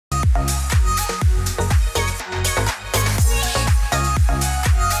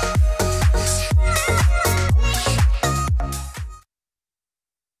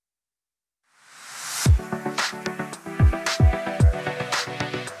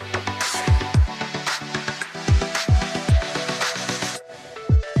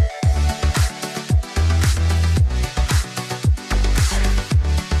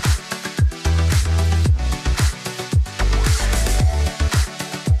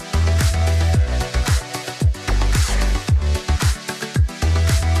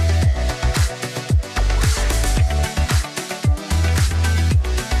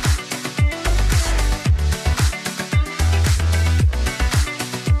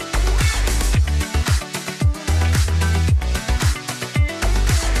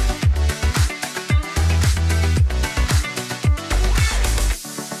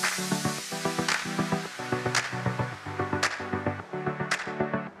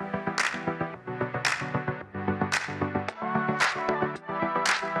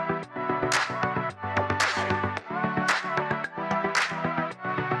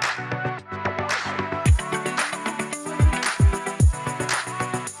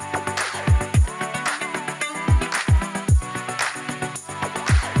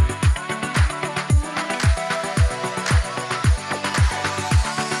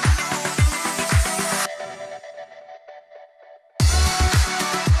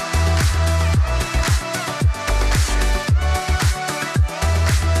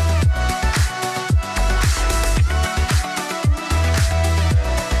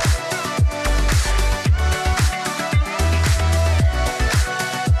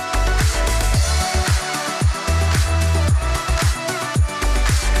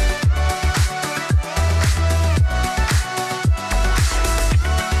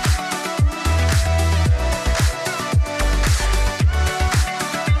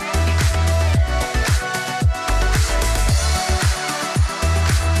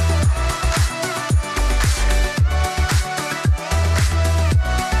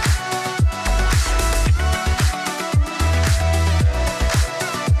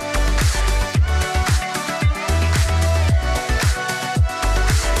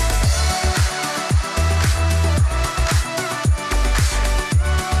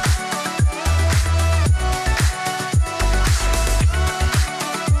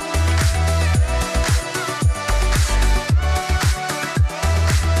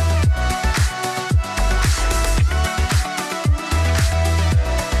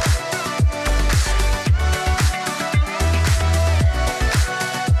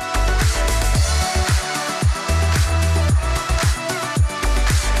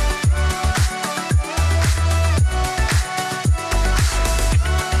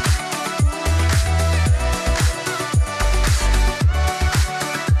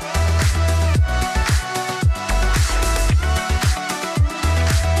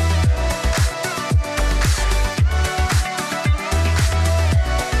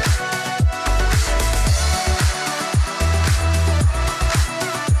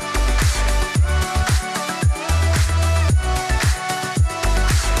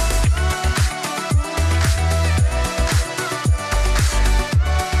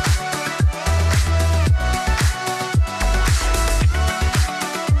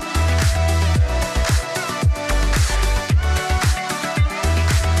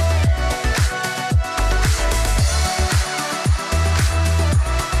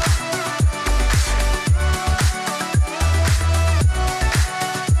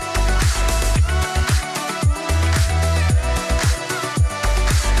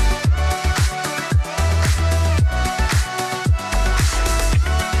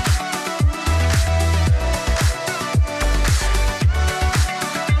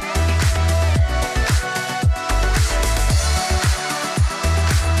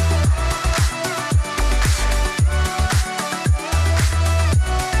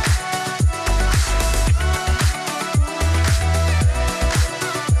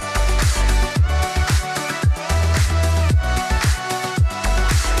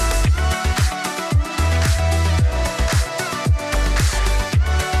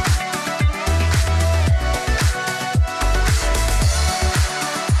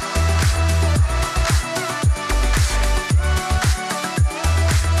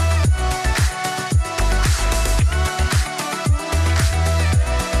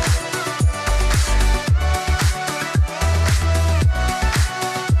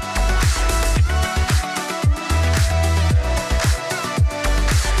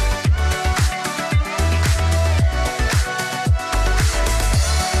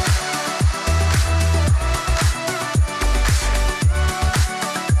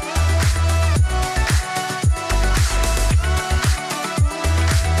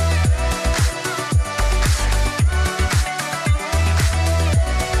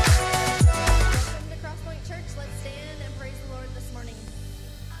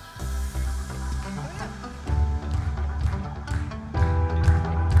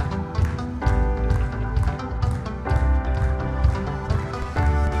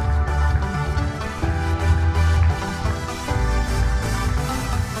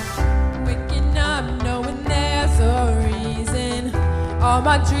all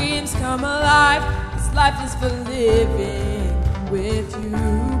my dreams come alive. This life is for living with you.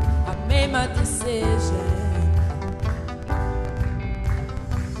 I made my decision.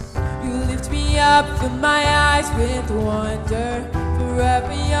 You lift me up, fill my eyes with wonder.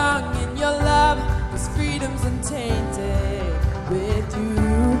 Forever young in your love, this freedom's untainted. With you,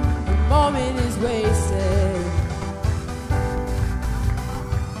 the moment is wasted.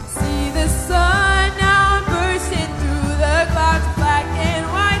 See the sun now, I'm bursting through the clouds. Black and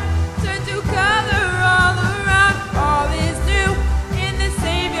white turn to color all around. All is new in the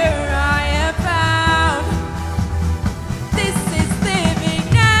Savior I am found. This is living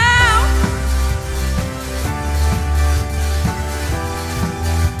now.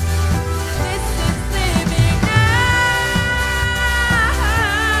 This is living now.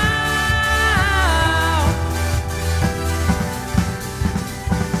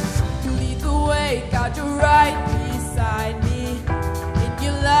 You lead the way, God, you're right beside me. In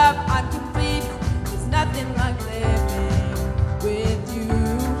your love, I'm complete. There's nothing like living with you.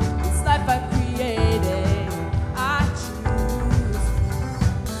 This life I created, I choose.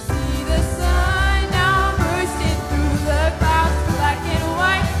 See the sun now bursting through the clouds. Black and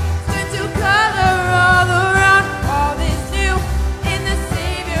white turn to color all around. All is new in the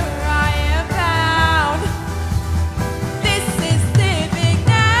Savior I am found. This is living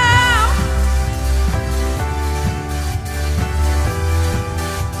now.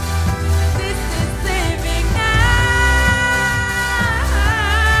 This is living now.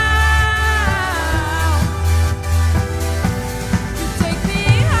 You take me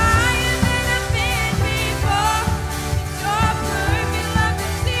higher than I've been before. Your perfect love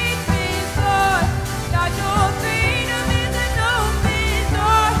that sees me soar. God, your freedom is an open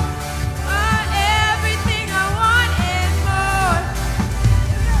door. Everything I want and more.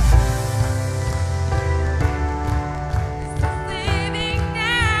 Living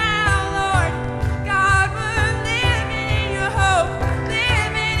now, Lord. God, we're living in your hope,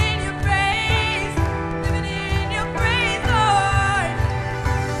 living in your praise, living in your praise, Lord.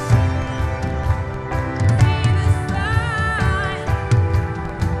 See the sun,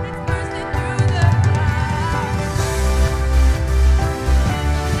 it's bursting through the clouds.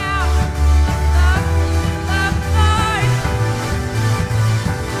 Now, love, Lord.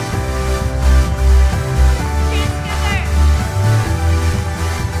 Kids, get there.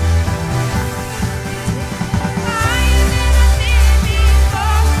 Higher than I've been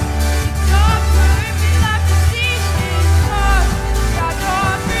before. Your perfect love that sees me soar. God,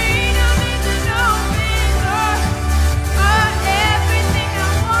 your freedom is an open door. Everything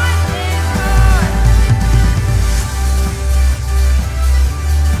I want and more. This is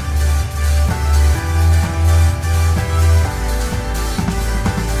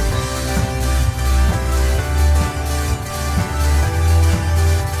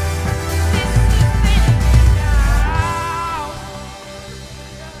living now.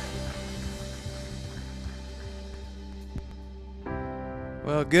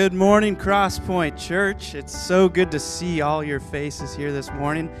 Well, good morning, Crosspoint Church. It's so good to see all your faces here this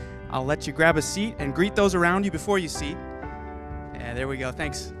morning. I'll let you grab a seat and greet those around you before you seat. Yeah, there we go.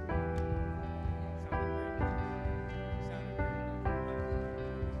 Thanks.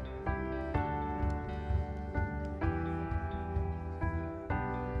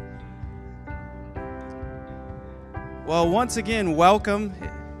 Well, once again, welcome.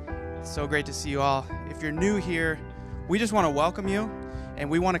 It's so great to see you all. If you're new here, we just want to welcome you and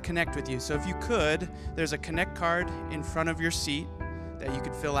we want to connect with you. So if you could, there's a connect card in front of your seat that you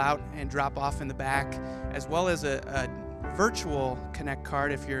could fill out and drop off in the back, as well as a virtual connect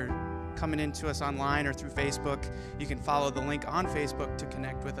card. If you're coming into us online or through Facebook, you can follow the link on Facebook to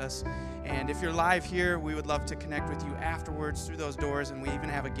connect with us. And if you're live here, we would love to connect with you afterwards through those doors, and we even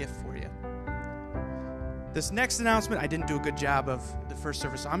have a gift for you. This next announcement, I didn't do a good job of the first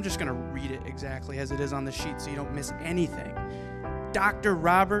service, so I'm just going to read it exactly as it is on the sheet so you don't miss anything. Dr.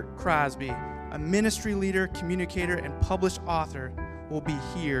 Robert Crosby, a ministry leader, communicator, and published author, will be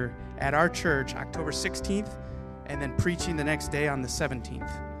here at our church October 16th and then preaching the next day on the 17th.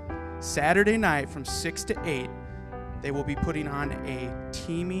 Saturday night from 6 to 8, they will be putting on a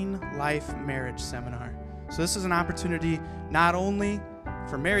Teaming Life Marriage Seminar. So this is an opportunity not only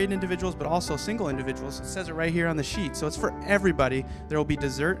for married individuals, but also single individuals. It says it right here on the sheet. So it's for everybody. There will be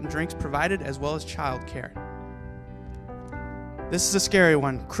dessert and drinks provided, as well as child care. This is a scary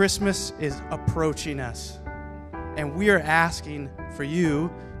one. Christmas is approaching us, and we are asking for you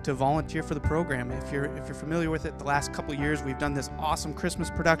to volunteer for the program. If you're familiar with it, the last couple years we've done this awesome Christmas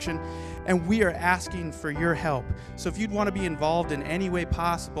production, and we are asking for your help. So if you'd want to be involved in any way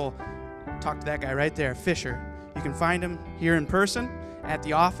possible, talk to that guy right there, Fisher. You can find him here in person, at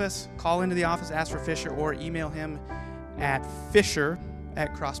the office. Call into the office, ask for Fisher, or email him at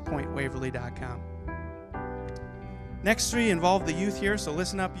fisher@crosspointwaverly.com. Next three involve the youth here, so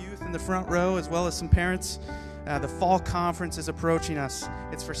listen up, youth in the front row, as well as some parents. The fall conference is approaching us.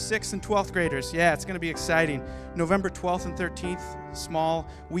 It's for 6th and 12th graders. Yeah, it's going to be exciting. November 12th and 13th, small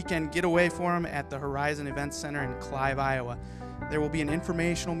weekend getaway for them at the Horizon Events Center in Clive, Iowa. There will be an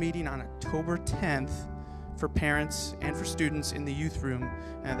informational meeting on October 10th for parents and for students in the youth room.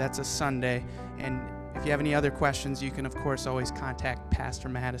 That's a Sunday. And if you have any other questions, you can, of course, always contact Pastor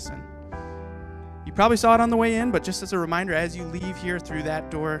Madison. You probably saw it on the way in, but just as a reminder, as you leave here through that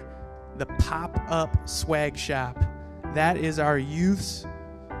door, the pop-up swag shop. That is our youth's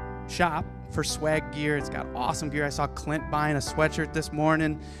shop for swag gear. It's got awesome gear. I saw Clint buying a sweatshirt this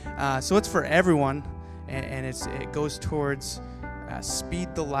morning. So it's for everyone, and it goes towards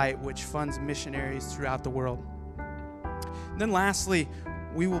Speed the Light, which funds missionaries throughout the world. And then lastly,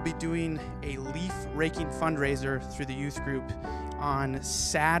 we will be doing a leaf raking fundraiser through the youth group on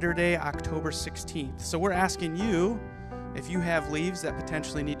Saturday, October 16th. So we're asking you, if you have leaves that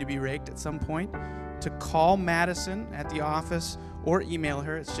potentially need to be raked at some point, to call Madison at the office or email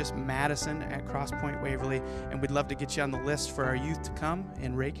her. It's just Madison@CrossPointWaverly, and we'd love to get you on the list for our youth to come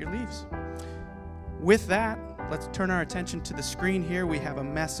and rake your leaves. With that, let's turn our attention to the screen here. We have a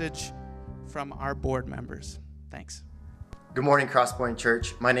message from our board members. Thanks. Good morning, Crosspoint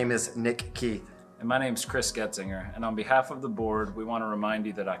Church. My name is Nick Keith. And my name's Chris Getzinger, and on behalf of the board, we want to remind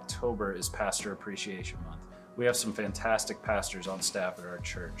you that October is Pastor Appreciation Month. We have some fantastic pastors on staff at our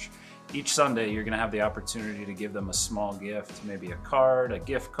church. Each Sunday, you're going to have the opportunity to give them a small gift, maybe a card, a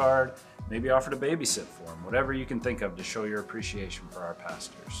gift card, maybe offer to babysit for them, whatever you can think of to show your appreciation for our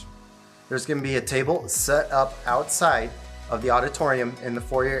pastors. There's going to be a table set up outside of the auditorium in the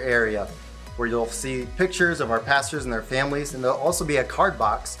foyer area where you'll see pictures of our pastors and their families, and there'll also be a card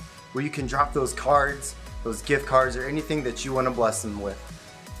box where you can drop those cards, those gift cards, or anything that you want to bless them with.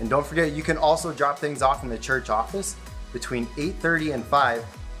 And don't forget, you can also drop things off in the church office between 8:30 and 5,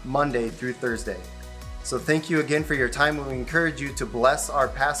 Monday through Thursday. So thank you again for your time, and we encourage you to bless our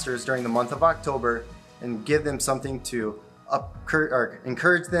pastors during the month of October and give them something to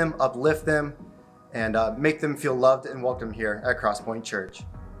encourage them, uplift them, and make them feel loved and welcome here at Crosspoint Church.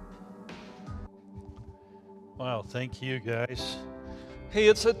 Wow, thank you guys. Hey,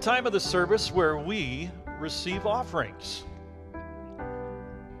 it's a time of the service where we receive offerings.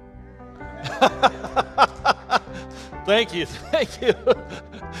 Thank you.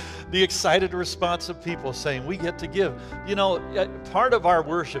 The excited response of people saying we get to give. You know, part of our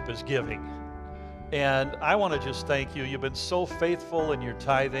worship is giving. And I want to just thank you. You've been so faithful in your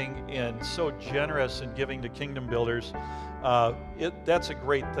tithing and so generous in giving to Kingdom Builders. That's a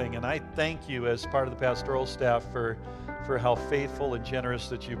great thing. And I thank you as part of the pastoral staff for how faithful and generous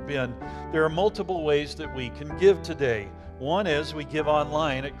that you've been. There are multiple ways that we can give today. One is we give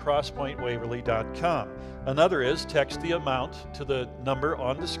online at crosspointwaverly.com. Another is text the amount to the number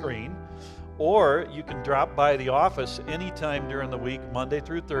on the screen, or you can drop by the office anytime during the week, Monday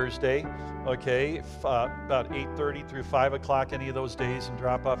through Thursday, okay, about 8:30 through 5 o'clock any of those days, and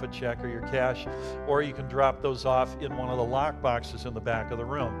drop off a check or your cash, or you can drop those off in one of the lock boxes in the back of the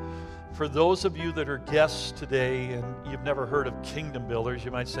room. For those of you that are guests today and you've never heard of Kingdom Builders,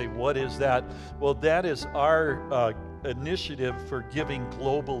 you might say, what is that? Well, that is our initiative for giving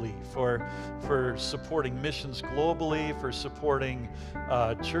globally, for supporting missions globally, for supporting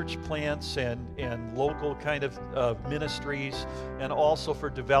church plants and local kind of ministries, and also for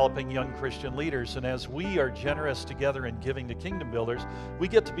developing young Christian leaders. And as we are generous together in giving to Kingdom Builders, we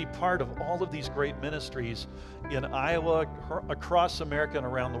get to be part of all of these great ministries in Iowa, across America, and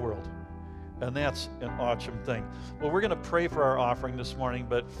around the world. And that's an awesome thing. Well, we're going to pray for our offering this morning,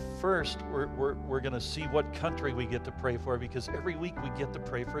 but first we're going to see what country we get to pray for, because every week we get to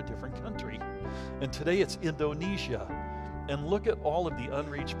pray for a different country. And today it's Indonesia. And look at all of the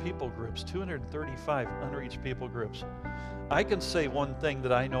unreached people groups, 235 unreached people groups. I can say one thing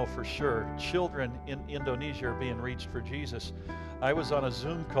that I know for sure. Children in Indonesia are being reached for Jesus. I was on a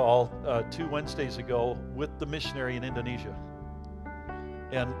Zoom call 2 Wednesdays ago with the missionary in Indonesia.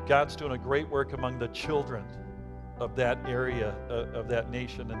 And God's doing a great work among the children of that area, of that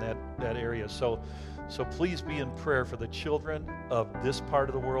nation and that area. So please be in prayer for the children of this part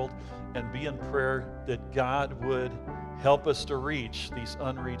of the world, and be in prayer that God would help us to reach these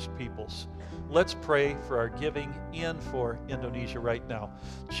unreached peoples. Let's pray for our giving and for Indonesia right now.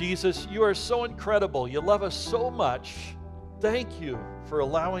 Jesus, you are so incredible. You love us so much. Thank you for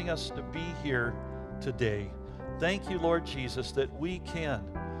allowing us to be here today. Thank you, Lord Jesus, that we can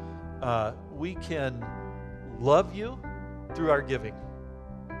love you through our giving.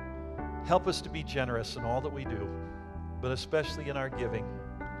 Help us to be generous in all that we do, but especially in our giving.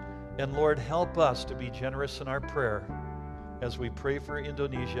 And Lord, help us to be generous in our prayer. As we pray for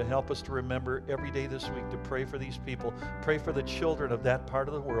Indonesia, help us to remember every day this week to pray for these people. Pray for the children of that part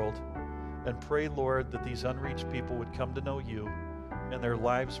of the world. And pray, Lord, that these unreached people would come to know you and their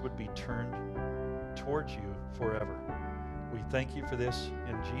lives would be turned towards you forever. We thank you for this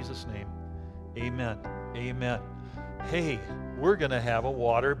in Jesus' name. Amen. Amen. Hey, we're going to have a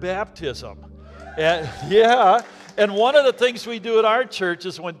water baptism. And one of the things we do at our church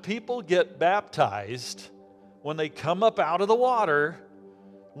is when people get baptized, when they come up out of the water,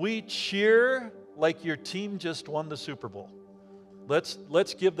 we cheer like your team just won the Super Bowl.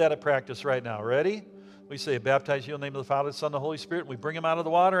 Let's give that a practice right now. Ready? We say, baptize you in the name of the Father, the Son, and the Holy Spirit. And we bring them out of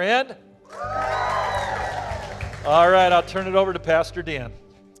the water and... All right, I'll turn it over to Pastor Dan.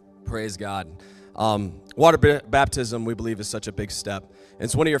 Praise God. Water baptism, we believe, is such a big step.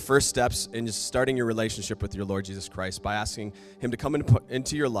 It's one of your first steps in just starting your relationship with your Lord Jesus Christ by asking Him to come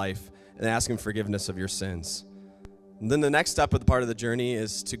into your life and asking forgiveness of your sins. And then the next step of the part of the journey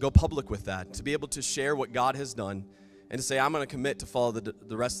is to go public with that, to be able to share what God has done and to say, I'm going to commit to follow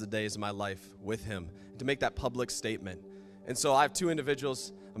the rest of the days of my life with Him, to make that public statement. And so I have two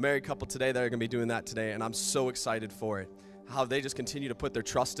individuals, a married couple today, that are going to be doing that today, and I'm so excited for it, how they just continue to put their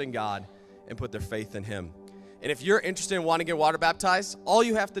trust in God and put their faith in Him. And if you're interested in wanting to get water baptized, all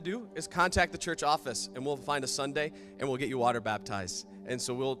you have to do is contact the church office, and we'll find a Sunday, and we'll get you water baptized. And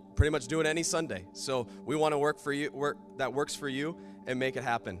so we'll pretty much do it any Sunday. So we want to work that works for you and make it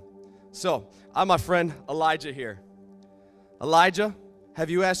happen. So I'm my friend Elijah here. Elijah,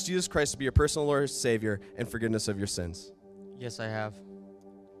 have you asked Jesus Christ to be your personal Lord and Savior and forgiveness of your sins? Yes, I have.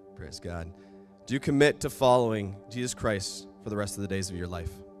 Praise God. Do you commit to following Jesus Christ for the rest of the days of your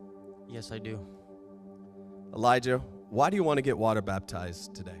life? Yes, I do. Elijah, why do you want to get water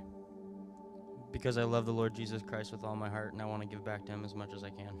baptized today? Because I love the Lord Jesus Christ with all my heart, and I want to give back to Him as much as I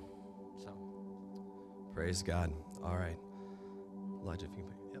can. So, praise God. All right. Elijah, if you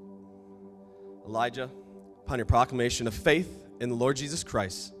can. Yep. Elijah, upon your proclamation of faith in the Lord Jesus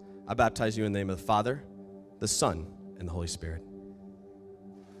Christ, I baptize you in the name of the Father, the Son, and the Holy Spirit.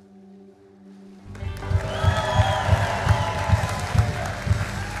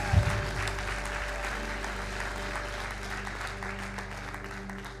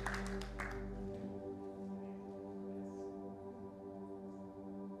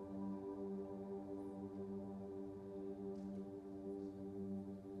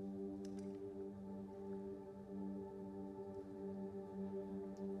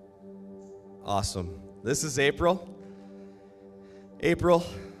 Awesome. This is April. April,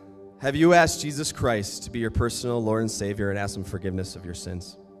 have you asked Jesus Christ to be your personal Lord and Savior and asked Him forgiveness of your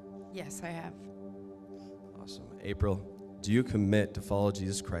sins? Yes, I have. Awesome. April, do you commit to follow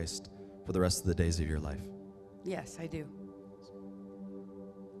Jesus Christ for the rest of the days of your life? Yes, I do.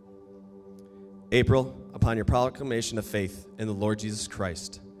 April, upon your proclamation of faith in the Lord Jesus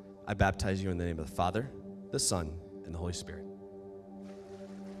Christ, I baptize you in the name of the Father, the Son, and the Holy Spirit.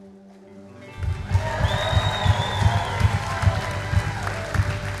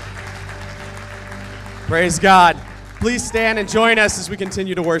 Praise God. Please stand and join us as we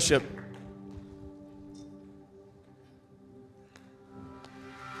continue to worship.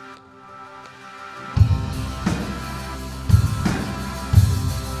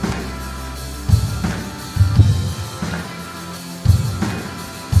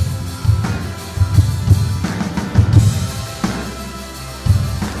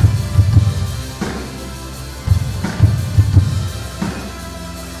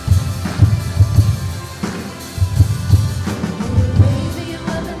 Baby, you're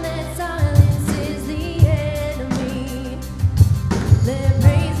loving this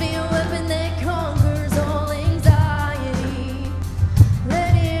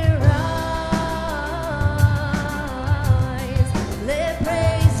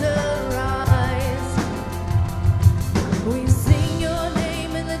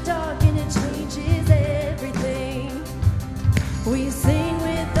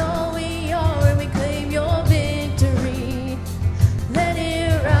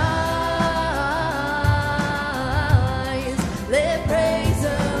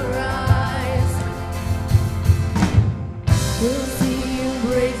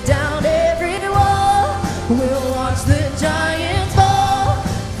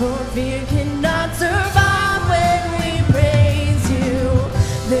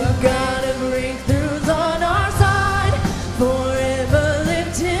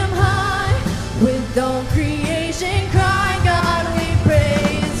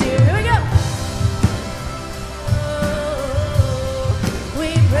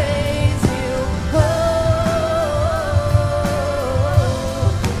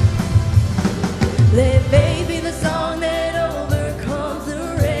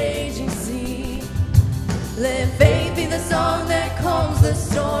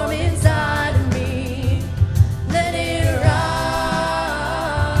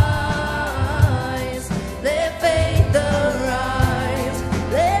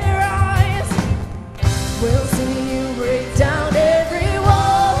We'll see you break down every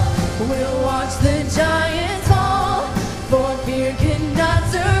wall. We'll watch the giants fall. For fear cannot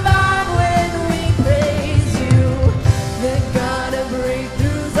survive when we praise you. The God of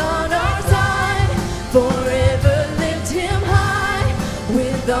breakthroughs on our side. Forever lift him high.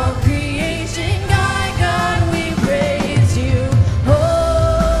 With all creation, God, we praise you. Oh,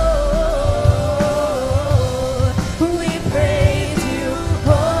 we praise you.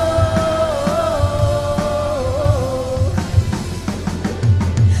 Oh,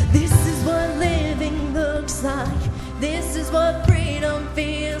 this is what living looks like. This is what freedom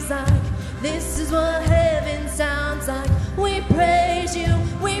feels like. This is what heaven sounds like. We praise you,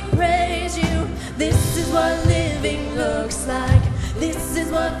 we praise you. This is what living looks like. This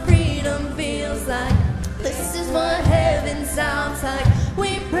is what freedom feels like. This is what heaven sounds like.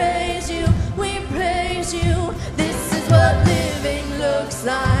 We praise you, we praise you. This is what living looks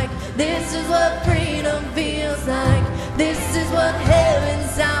like. This is what freedom feels like. This is what heaven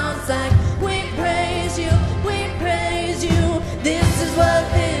sounds like. We praise you, we praise you. This is what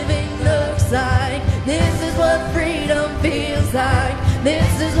living looks like. This is what freedom feels like.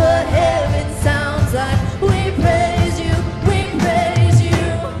 This is what heaven sounds like. We praise you, we praise you.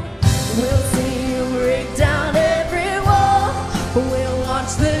 We'll see you break down every wall. We'll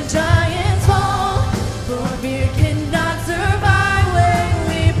watch the giants fall. For fear cannot survive when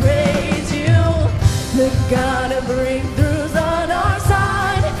we praise you. The God of breakthroughs on our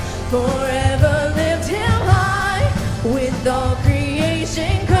side. Forever lift him high. With all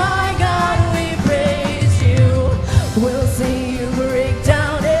creation cry, God, we praise you. We'll see you break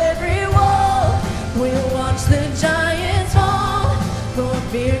down every wall. We'll watch the giants fall. For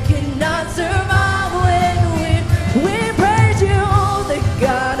fear cannot survive when we praise you. The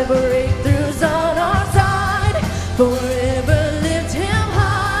God of breakthroughs on our side. Forever lift him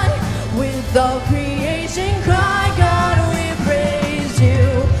high. With all creation cry, God, we praise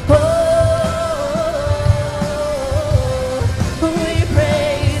you. Oh, we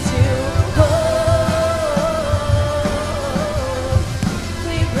praise you. Oh,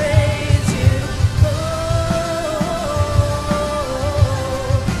 we praise you. Oh,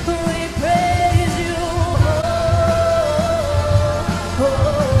 we praise you. Oh,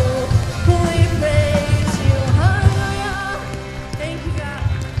 we praise you. Hallelujah. Thank you, God.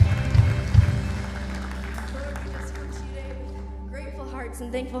 Lord, we just come to you today with grateful hearts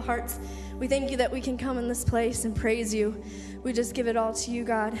and thankful hearts. We thank you that we can come in this place and praise you. We just give it all to you,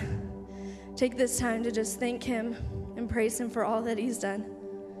 God. Take this time to just thank him and praise him for all that he's done.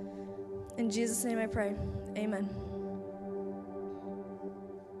 In Jesus' name I pray. Amen.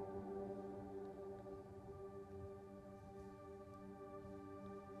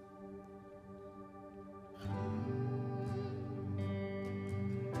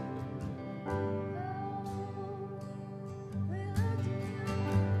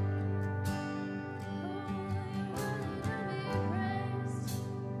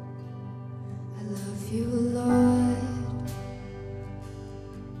 I love you, Lord.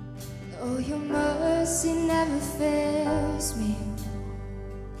 Oh, your mercy never fails me.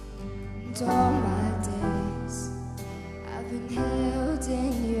 And all my days I've been held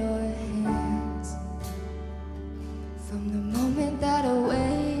in your hands. From the moment that I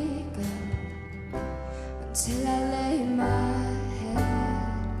wake up until I lay my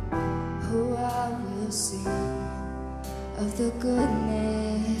head, oh, I will sing of the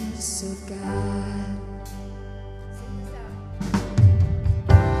goodness of God.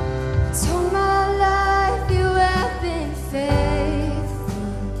 All my life you have been faithful,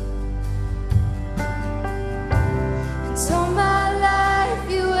 and all my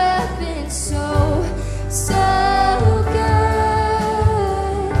life you have been so, so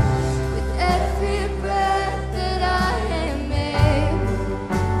good. With every breath that I am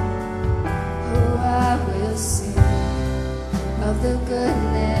able, oh, I will sing of the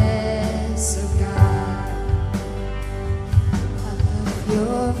goodness of God. I love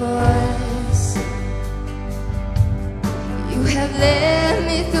your voice. You have led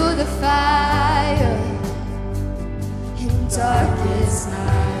me through the fire in darkest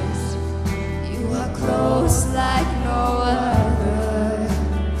nights. You are close like no other.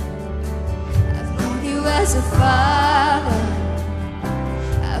 I've known you as a father.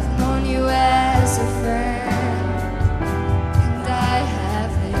 I've known you as a friend. And I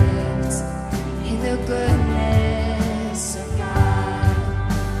have lived in the goodness of God.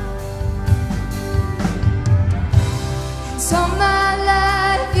 And all my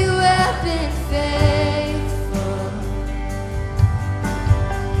life you have been faithful.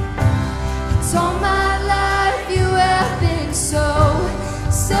 And all my life you have been so,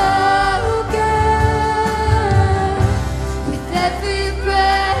 so good.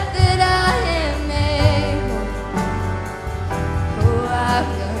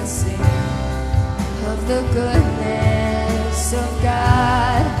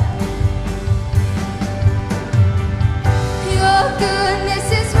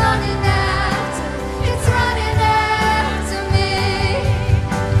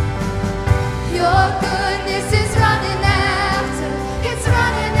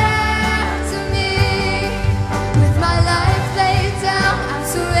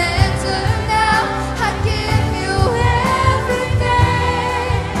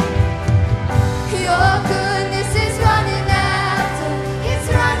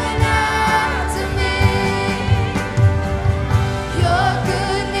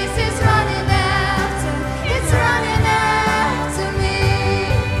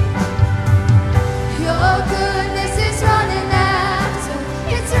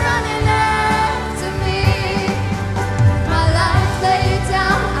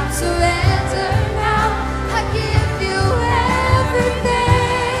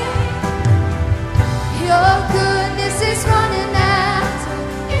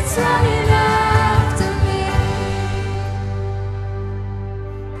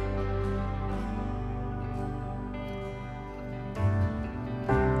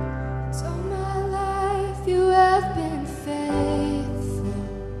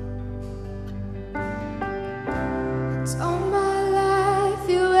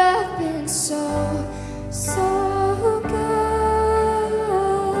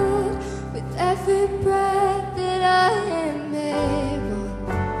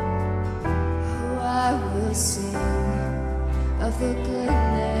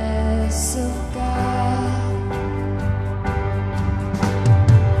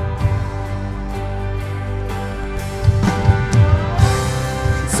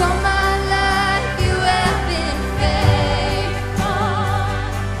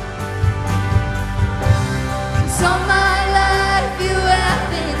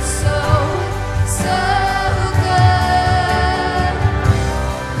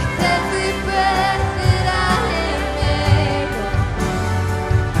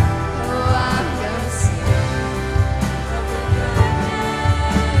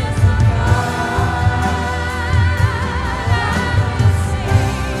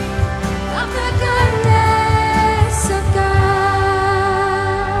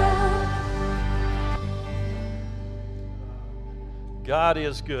 God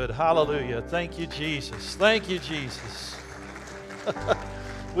is good. Hallelujah. Thank you, Jesus. Thank you, Jesus.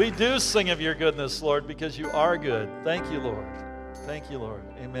 We do sing of your goodness, Lord, because you are good. Thank you, Lord. Thank you, Lord.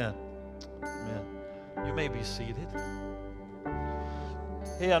 Amen. Amen. You may be seated.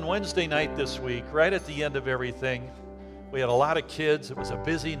 Hey, on Wednesday night this week, right at the end of everything, we had a lot of kids. It was a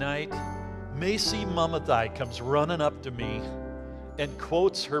busy night. Macy Mamathai comes running up to me and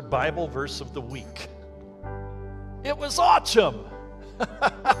quotes her Bible verse of the week. It was awesome.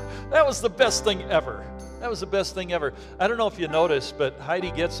 That was the best thing ever. That was the best thing ever. I don't know if you noticed, but Heidi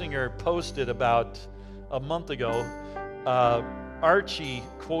Getzinger posted about a month ago Archie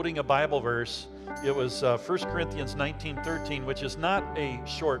quoting a Bible verse. It was 1 Corinthians 19:13, which is not a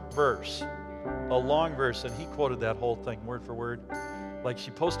short verse, a long verse, and he quoted that whole thing word for word. Like,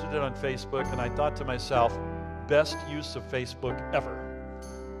 she posted it on Facebook, and I thought to myself, best use of Facebook ever.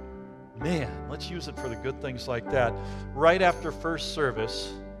 Man, let's use it for the good things like that. Right after first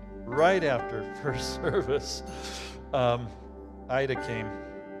service, Ida came,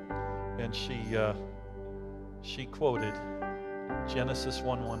 and she quoted Genesis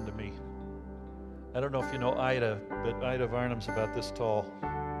 1:1 to me. I don't know if you know Ida, but Ida Varnum's about this tall.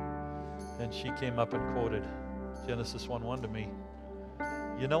 And she came up and quoted Genesis 1:1 to me.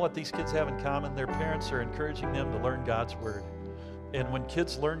 You know what these kids have in common? Their parents are encouraging them to learn God's Word. And when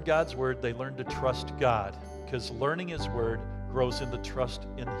kids learn God's Word, they learn to trust God, because learning His Word grows into trust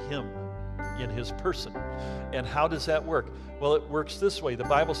in Him, in His person. And how does that work? Well, it works this way. The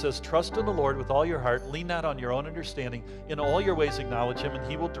Bible says, trust in the Lord with all your heart, lean not on your own understanding, in all your ways acknowledge Him, and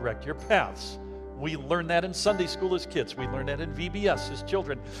He will direct your paths. We learn that in Sunday school as kids. We learn that in VBS as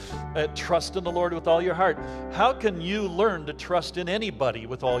children. Trust in the Lord with all your heart. How can you learn to trust in anybody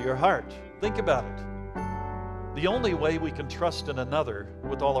with all your heart? Think about it. The only way we can trust in another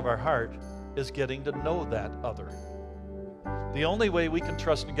with all of our heart is getting to know that other. The only way we can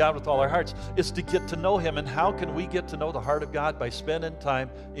trust in God with all our hearts is to get to know Him. And how can we get to know the heart of God? By spending time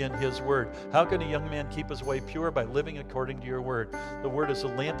in His Word. How can a young man keep his way pure? By living according to your Word. The Word is a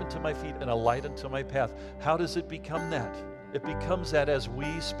lamp unto my feet and a light unto my path. How does it become that? It becomes that as we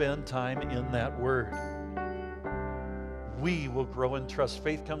spend time in that Word. We will grow in trust.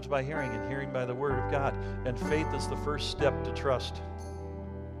 Faith comes by hearing, and hearing by the Word of God. And faith is the first step to trust.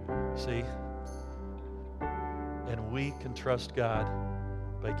 See? And we can trust God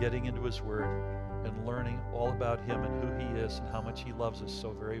by getting into His Word and learning all about Him and who He is and how much He loves us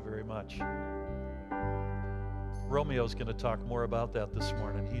so very, very much. Romeo's going to talk more about that this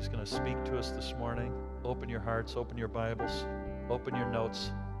morning. He's going to speak to us this morning. Open your hearts, open your Bibles, open your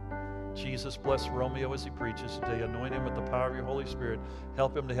notes. Jesus, bless Romeo as he preaches today. Anoint him with the power of your Holy Spirit.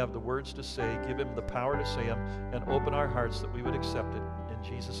 Help him to have the words to say. Give him the power to say them, and open our hearts that we would accept it. In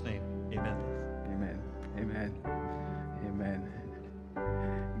Jesus' name, amen. Amen. Amen. Amen.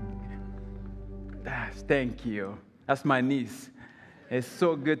 Thank you. That's my niece. It's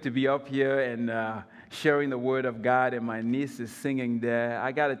so good to be up here and sharing the Word of God, and my niece is singing there.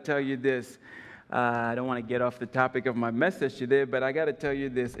 I got to tell you this. I don't want to get off the topic of my message today, but I got to tell you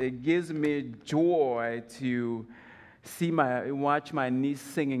this. It gives me joy to watch my niece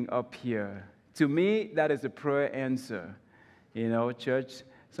singing up here. To me, that is a prayer answer. You know, church,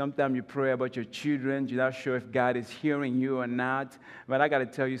 sometimes you pray about your children. You're not sure if God is hearing you or not. But I got to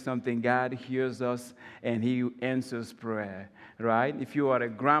tell you something. God hears us, and He answers prayer, right? If you are a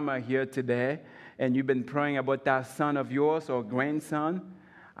grandma here today, and you've been praying about that son of yours or grandson,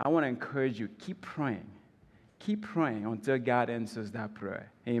 I want to encourage you, keep praying. Keep praying until God answers that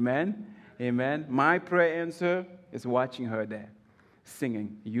prayer. Amen? Amen. My prayer answer is watching her there,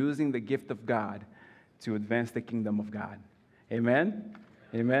 singing, using the gift of God to advance the kingdom of God. Amen?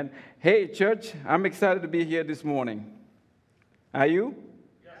 Amen. Hey, church, I'm excited to be here this morning. Are you?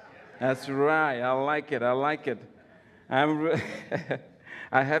 Yes. That's right. I like it. I like it.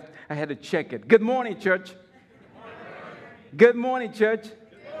 I had to check it. Good morning, church. Good morning, church.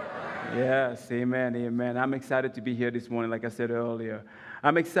 Yes, amen, amen. I'm excited to be here this morning, like I said earlier.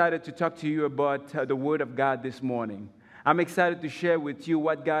 I'm excited to talk to you about the Word of God this morning. I'm excited to share with you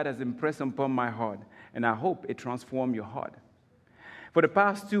what God has impressed upon my heart, and I hope it transforms your heart. For the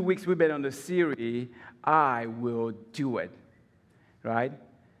past 2 weeks, we've been on the series, I Will Do It, right?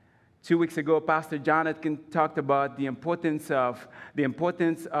 2 weeks ago, Pastor Jonathan talked about the importance of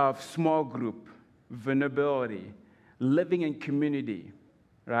small group, vulnerability, living in community,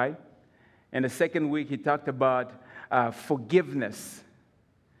 right? And the second week, he talked about forgiveness.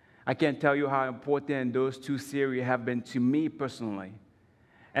 I can't tell you how important those two series have been to me personally.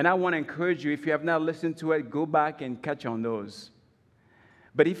 And I want to encourage you, if you have not listened to it, go back and catch on those.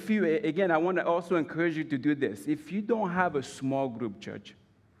 But if you, again, I want to also encourage you to do this. If you don't have a small group church,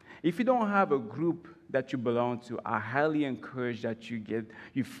 if you don't have a group that you belong to, I highly encourage that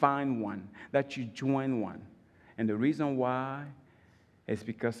you find one, that you join one. And the reason why is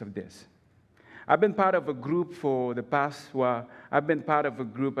because of this. I've been part of a group for the past, I've been part of a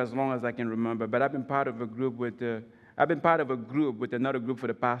group as long as I can remember, but I've been part of a group with another group for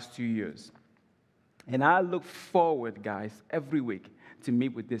the past 2 years. And I look forward, guys, every week to meet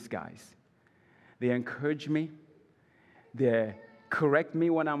with these guys. They encourage me, they correct me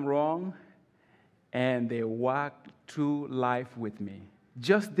when I'm wrong, and they walk through life with me.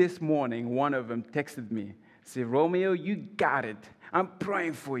 Just this morning, one of them texted me, said, Romeo, you got it. I'm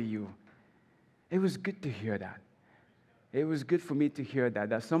praying for you. It was good to hear that. It was good for me to hear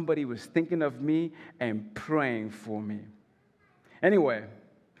that somebody was thinking of me and praying for me. Anyway,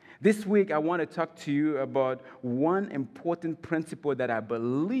 this week, I want to talk to you about one important principle that I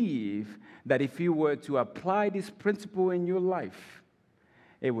believe that if you were to apply this principle in your life,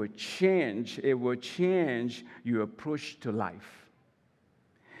 it will change your approach to life.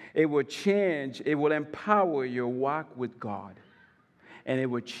 It will empower your walk with God. And it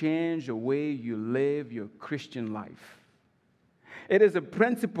will change the way you live your Christian life. It is a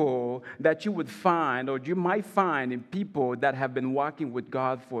principle that you would find, or you might find, in people that have been walking with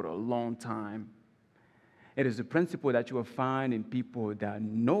God for a long time. It is a principle that you will find in people that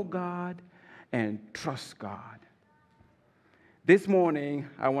know God and trust God. This morning,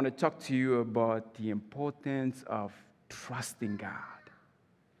 I want to talk to you about the importance of trusting God.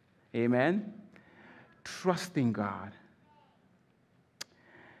 Amen? Trusting God.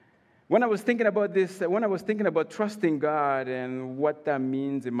 When I was thinking about this, when I was thinking about trusting God and what that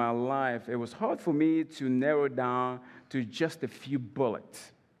means in my life, it was hard for me to narrow down to just a few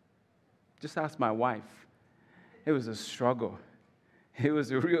bullets. Just ask my wife. It was a struggle. It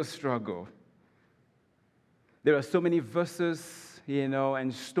was a real struggle. There are so many verses,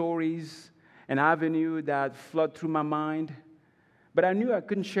 and stories and avenues that flood through my mind, but I knew I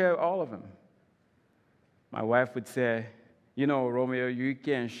couldn't share all of them. My wife would say, Romeo, you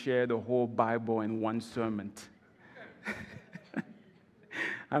can't share the whole Bible in one sermon.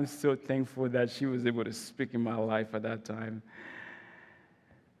 I'm so thankful that she was able to speak in my life at that time.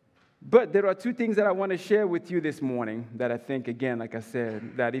 But there are two things that I want to share with you this morning that I think, again, like I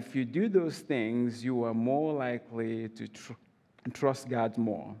said, that if you do those things, you are more likely to trust God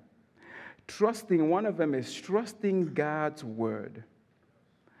more. One of them is trusting God's word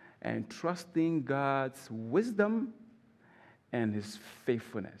and trusting God's wisdom and his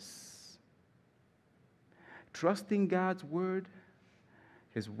faithfulness. Trusting God's word,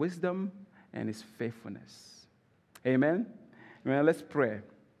 his wisdom, and his faithfulness. Amen? Amen. Let's pray.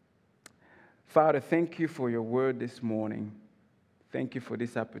 Father, thank you for your word this morning. Thank you for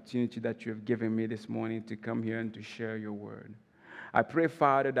this opportunity that you have given me this morning to come here and to share your word. I pray,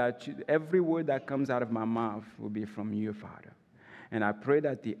 Father, that every word that comes out of my mouth will be from you, Father. And I pray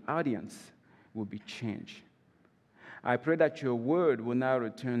that the audience will be changed. I pray that your word will not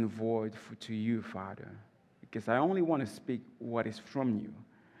return void to you, Father, because I only want to speak what is from you.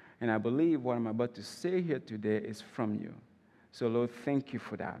 And I believe what I'm about to say here today is from you. So, Lord, thank you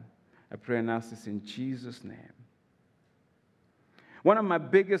for that. I pray and ask this in Jesus' name. One of my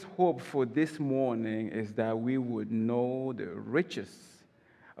biggest hopes for this morning is that we would know the riches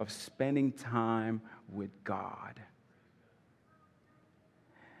of spending time with God.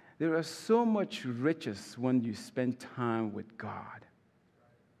 There are so much riches when you spend time with God.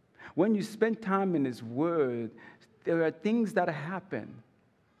 When you spend time in his word, there are things that happen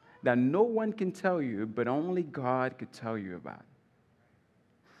that no one can tell you, but only God could tell you about.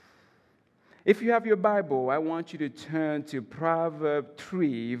 If you have your Bible, I want you to turn to Proverbs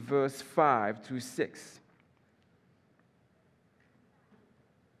 3, verse 5 through 6.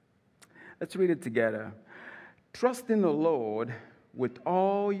 Let's read it together. Trust in the Lord with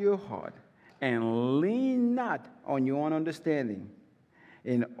all your heart, and lean not on your own understanding.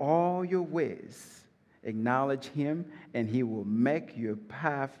 In all your ways, acknowledge him, and he will make your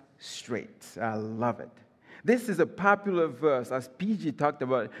path straight. I love it. This is a popular verse, as PG talked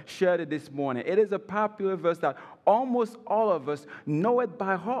about, shared it this morning. It is a popular verse that almost all of us know it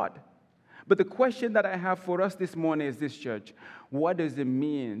by heart. But the question that I have for us this morning is this, church. What does it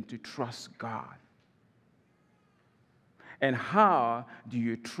mean to trust God? And how do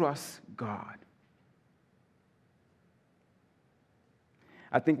you trust God?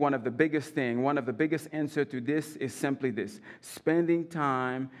 I think one of the biggest answer to this is simply this: spending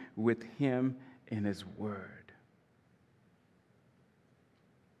time with him in his word.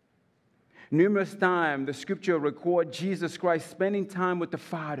 Numerous times, the scripture records Jesus Christ spending time with the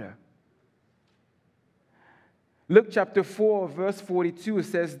Father. Luke chapter 4, verse 42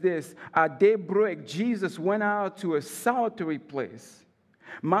 says this: at daybreak, Jesus went out to a solitary place.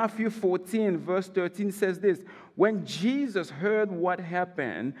 Matthew 14, verse 13 says this: when Jesus heard what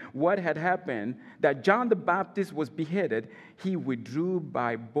had happened, that John the Baptist was beheaded, he withdrew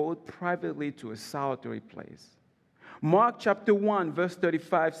by boat privately to a solitary place. Mark chapter 1, verse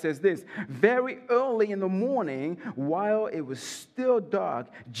 35 says this: very early in the morning, while it was still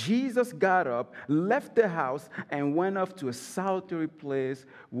dark, Jesus got up, left the house, and went off to a solitary place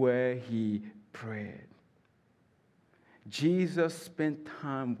where he prayed. Jesus spent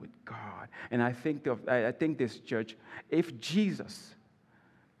time with God. And I think this, church, if Jesus,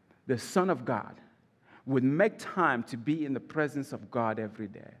 the Son of God, would make time to be in the presence of God every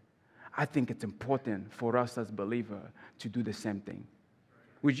day, I think it's important for us as believers to do the same thing.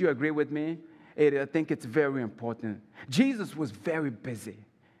 Would you agree with me? I think it's very important. Jesus was very busy.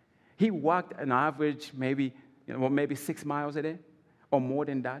 He walked an average maybe 6 miles a day or more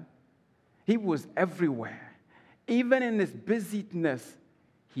than that. He was everywhere. Even in his busyness,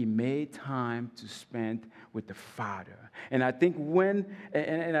 he made time to spend with the Father. And I think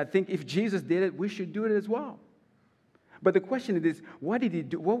I think if Jesus did it, we should do it as well. But the question is, what did he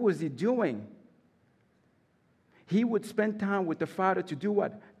do? What was he doing? He would spend time with the Father to do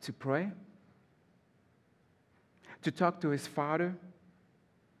what? To pray, to talk to his Father,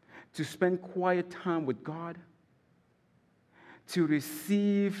 to spend quiet time with God, to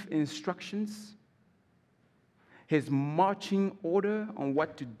receive instructions, his marching order on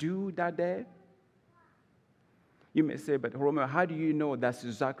what to do that day. You may say, but Romeo, how do you know that's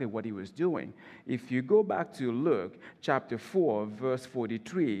exactly what he was doing? If you go back to Luke chapter 4, verse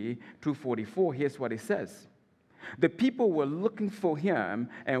 43 through 44, here's what it says. The people were looking for him,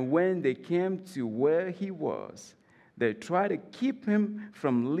 and when they came to where he was, they tried to keep him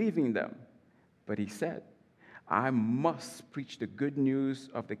from leaving them. But he said, I must preach the good news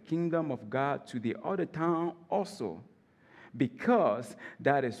of the kingdom of God to the other town also, because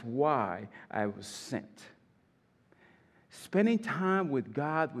that is why I was sent. Spending time with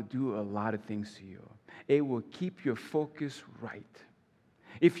God will do a lot of things to you. It will keep your focus right.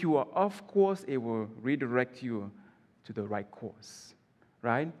 If you are off course, it will redirect you to the right course,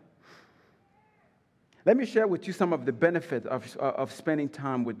 right? Let me share with you some of the benefits of spending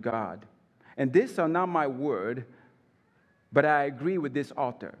time with God. And these are not my word, but I agree with this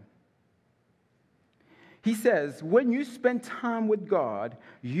author. He says, when you spend time with God,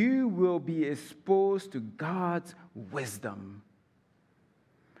 you will be exposed to God's wisdom.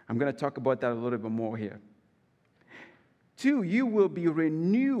 I'm going to talk about that a little bit more here. 2, you will be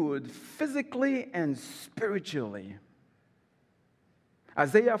renewed physically and spiritually.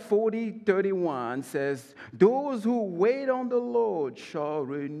 Isaiah 40:31 says, those who wait on the Lord shall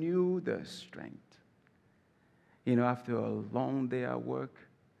renew their strength. You know, after a long day at work,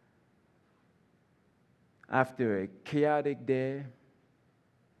 after a chaotic day,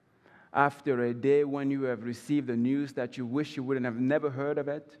 after a day when you have received the news that you wish you wouldn't have never heard of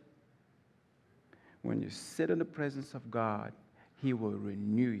it, when you sit in the presence of God, he will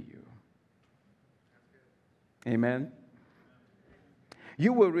renew you. Amen?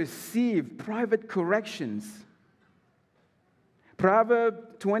 You will receive private corrections. Proverbs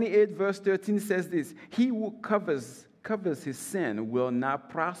 28 verse 13 says this: he who covers his sin will not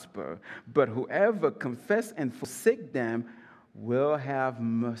prosper, but whoever confess and forsake them will have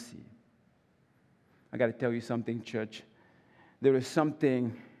mercy. I got to tell you something, church. There is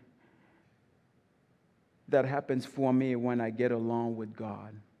something that happens for me when I get along with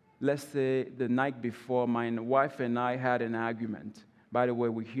God. Let's say the night before, my wife and I had an argument. By the way,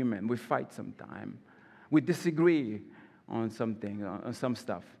 we're human. We fight sometimes. We disagree on something, on some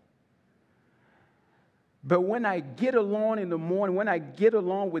stuff. But when I get along in the morning, when I get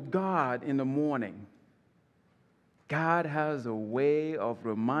along with God in the morning, God has a way of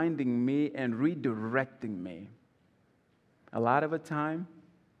reminding me and redirecting me. A lot of the time,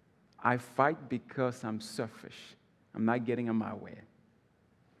 I fight because I'm selfish. I'm not getting in my way.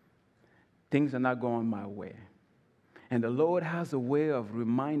 Things are not going my way. And the Lord has a way of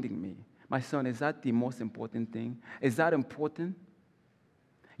reminding me, my son, is that the most important thing? Is that important?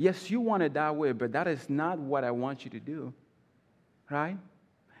 Yes, you want it that way, but that is not what I want you to do, right?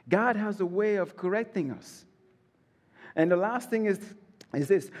 God has a way of correcting us. And the last thing is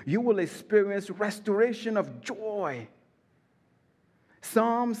this: you will experience restoration of joy.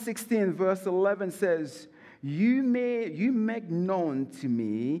 Psalm 16 verse 11 says, You make known to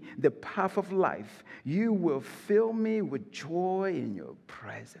me the path of life. You will fill me with joy in your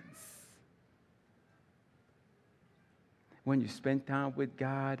presence. when you spend time with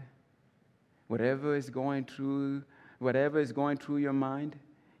God, whatever is going through your mind,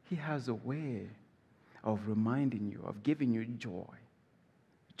 He has a way of reminding you, of giving you joy.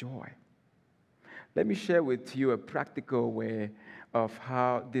 Joy. Let me share with you a practical way of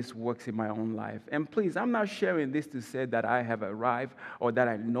how this works in my own life. And please, I'm not sharing this to say that I have arrived or that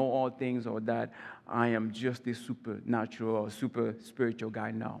I know all things or that I am just a supernatural or super spiritual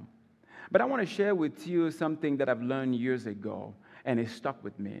guy. No. But I want to share with you something that I've learned years ago, and it stuck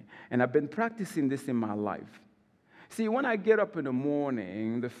with me. And I've been practicing this in my life. See, when I get up in the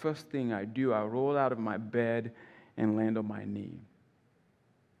morning, the first thing I do, I roll out of my bed and land on my knee.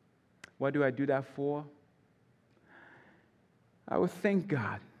 What do I do that for? I would thank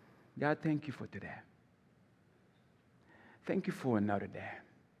God. God, thank you for today. Thank you for another day.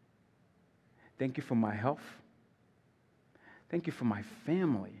 Thank you for my health. Thank you for my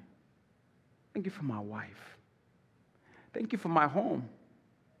family. Thank you for my wife. Thank you for my home.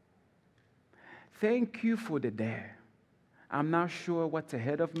 Thank you for the day. I'm not sure what's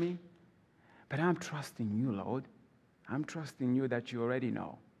ahead of me, but I'm trusting you, Lord. I'm trusting you that you already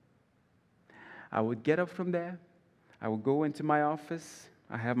know. I would get up from there. I would go into my office.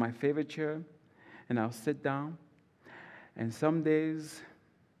 I have my favorite chair, and I'll sit down. And some days,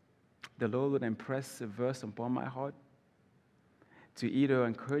 the Lord would impress a verse upon my heart to either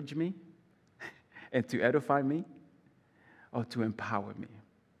encourage me and to edify me or to empower me.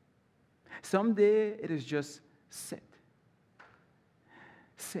 Someday, it is just sit.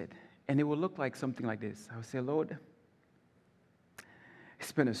 Sit. And it will look like something like this. I would say, Lord,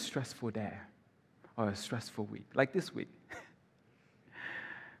 it's been a stressful day or a stressful week, like this week.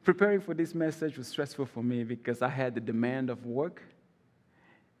 Preparing for this message was stressful for me because I had the demand of work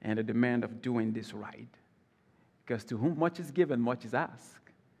and the demand of doing this right. Because to whom much is given, much is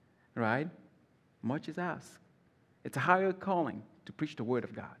asked, right? Much is asked. It's a higher calling to preach the word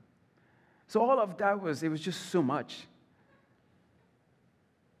of God. So all of that it was just so much.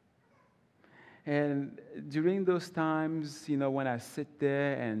 And during those times, when I sit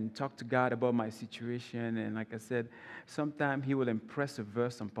there and talk to God about my situation, and like I said, sometimes He will impress a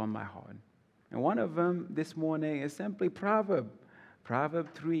verse upon my heart. And one of them this morning is simply Proverbs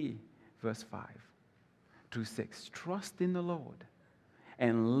 3, verse 5 through 6. Trust in the Lord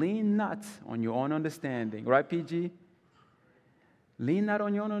and lean not on your own understanding. Right, PG? Lean not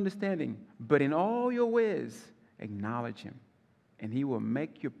on your own understanding, but in all your ways acknowledge Him, and He will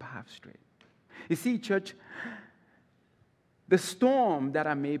make your path straight. You see, church, the storm that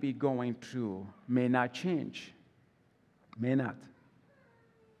I may be going through may not change. May not.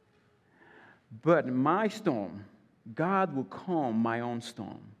 But my storm, God will calm my own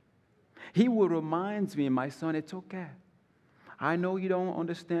storm. He will remind me, my son, it's okay. I know you don't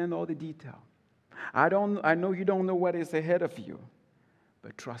understand all the detail. I know you don't know what is ahead of you.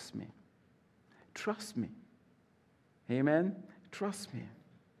 But trust me. Trust me. Amen? Trust me.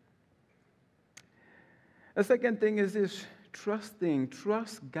 The second thing is this, trust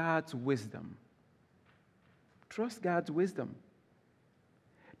God's wisdom. Trust God's wisdom.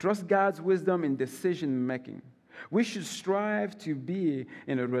 Trust God's wisdom in decision making. We should strive to be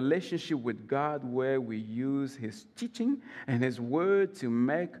in a relationship with God where we use His teaching and His word to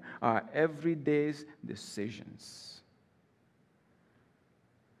make our everyday decisions.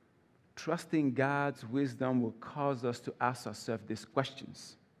 Trusting God's wisdom will cause us to ask ourselves these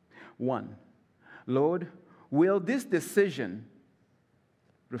questions. 1, Lord, will this decision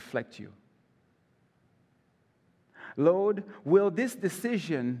reflect you? Lord, will this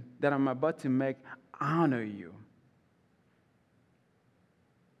decision that I'm about to make honor you?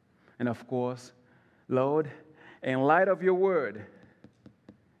 And of course, Lord, in light of your word,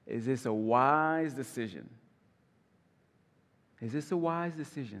 is this a wise decision? Is this a wise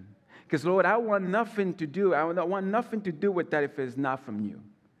decision? Because, Lord, I want nothing to do with that if it's not from you.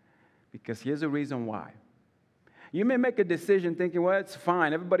 Because here's the reason why. You may make a decision thinking, well, it's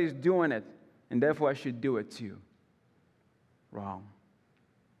fine, everybody's doing it, and therefore I should do it too. Wrong.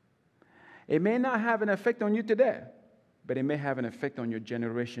 It may not have an effect on you today, but it may have an effect on your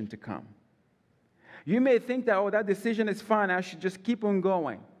generation to come. You may think that, that decision is fine, I should just keep on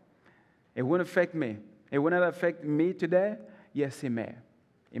going. It won't affect me. It will not affect me today. Yes, it may.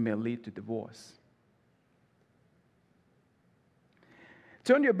 It may lead to divorce.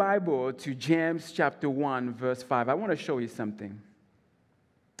 Turn your Bible to James chapter 1, verse 5. I want to show you something.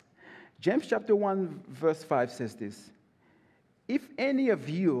 James chapter 1, verse 5 says this. If any of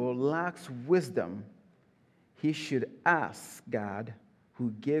you lacks wisdom, he should ask God,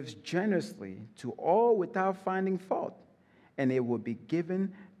 who gives generously to all without finding fault, and it will be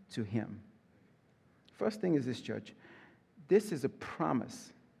given to him. First thing is this, church. this is a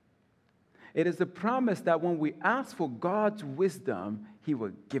promise. It is a promise that when we ask for God's wisdom, He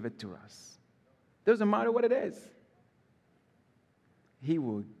will give it to us. Doesn't matter what it is. He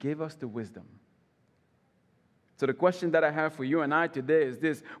will give us the wisdom. So the question that I have for you and I today is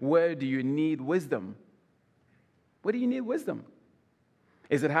this: where do you need wisdom? Where do you need wisdom?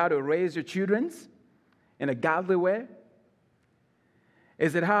 Is it how to raise your children in a godly way?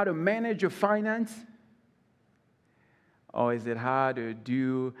 Is it how to manage your finance? Or is it how to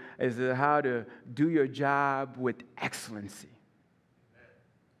do your job with excellency?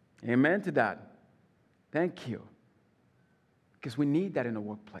 Amen to that. Thank you. Because we need that in the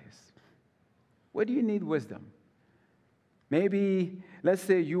workplace. Where do you need wisdom? Maybe, let's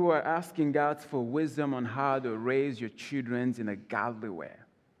say you are asking God for wisdom on how to raise your children in a godly way.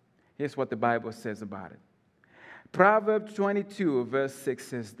 Here's what the Bible says about it. Proverbs 22, verse 6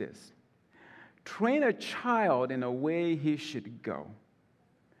 says this: train a child in a way he should go,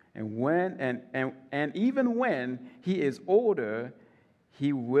 and even when he is older,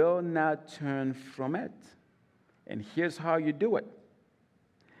 he will not turn from it. And here's how you do it.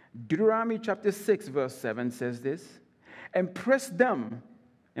 Deuteronomy chapter 6, verse 7 says this: impress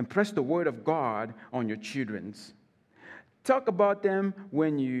the word of God on your children. Talk about them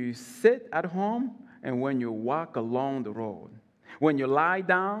when you sit at home and when you walk along the road, when you lie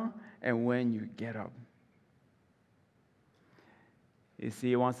down and when you get up. You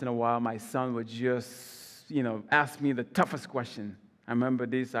see, once in a while, my son would just, ask me the toughest question. I remember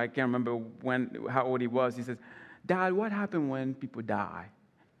this. I can't remember how old he was. He says, "Dad, what happened when people die?"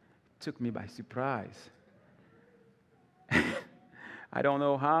 It took me by surprise. I don't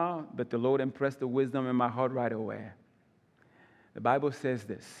know how, but the Lord impressed the wisdom in my heart right away. The Bible says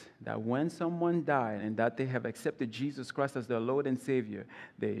this, that when someone died and that they have accepted Jesus Christ as their Lord and Savior,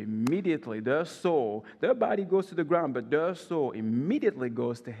 they immediately, their body goes to the ground, but their soul immediately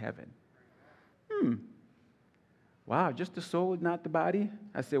goes to heaven. Wow, just the soul, not the body?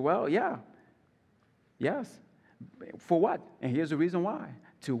 I said, well, yeah. Yes. For what? And here's the reason why.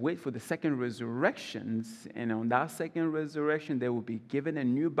 To wait for the second resurrections, and on that second resurrection, they will be given a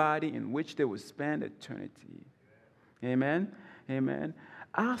new body in which they will spend eternity. Amen? Amen.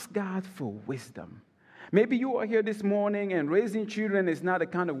 Ask God for wisdom. Maybe you are here this morning and raising children is not the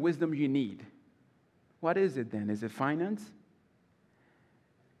kind of wisdom you need. What is it then? Is it finance?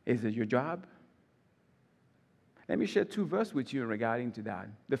 Is it your job? Let me share 2 verses with you regarding to that.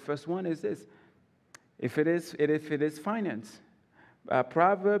 The first one is this. If it is finance,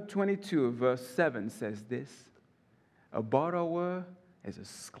 Proverbs 22, verse 7 says this: a borrower is a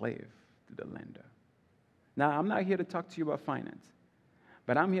slave to the lender. Now, I'm not here to talk to you about finance,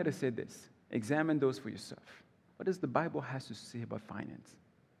 but I'm here to say this. Examine those for yourself. What does the Bible have to say about finance?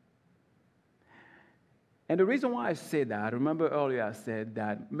 And the reason why I say that, remember earlier I said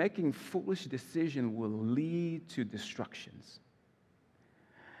that making foolish decisions will lead to destructions.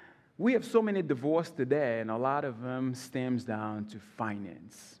 We have so many divorces today, and a lot of them stems down to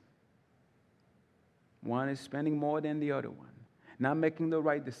finance. One is spending more than the other one, not making the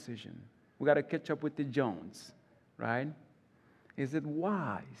right decision. We got to catch up with the Jones, right? Is it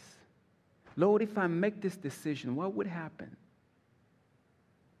wise? Lord, if I make this decision, what would happen?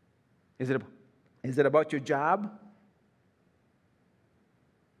 Is it about your job?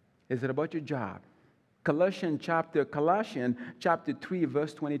 Is it about your job? Colossians chapter 3,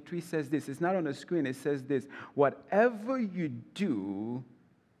 verse 23 says this. It's not on the screen. It says this: whatever you do,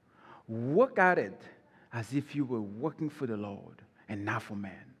 work at it as if you were working for the Lord and not for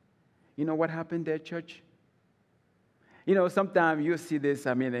man. You know what happened there, church? Sometimes you see this,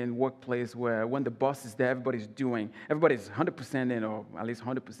 in workplace where when the boss is there, everybody's 100% in, or at least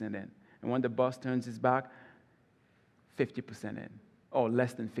 100% in. And when the boss turns his back, 50% in, or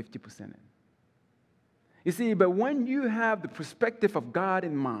less than 50% in. You see, but when you have the perspective of God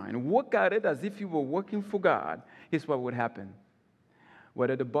in mind, work at it as if you were working for God, here's what would happen.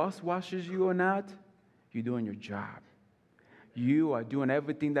 Whether the boss washes you or not, you're doing your job. You are doing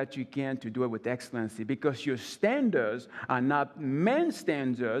everything that you can to do it with excellency, because your standards are not men's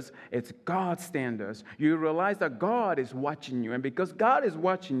standards, it's God's standards. You realize that God is watching you, and because God is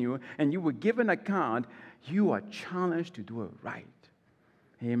watching you and you will give an account, you are challenged to do it right.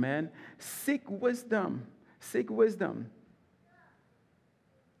 Amen. Seek wisdom. Seek wisdom.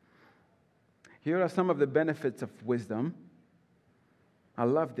 Here are some of the benefits of wisdom. I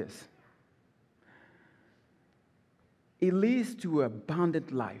love this. It leads to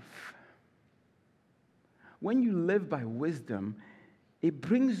abundant life. When you live by wisdom, it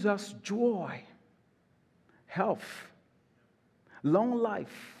brings us joy, health, long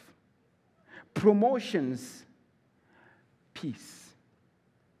life, promotions, peace,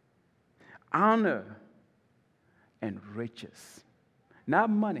 honor, and riches. Not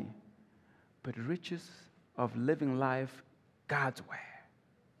money, but riches of living life God's way.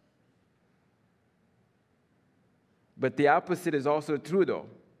 But the opposite is also true, though.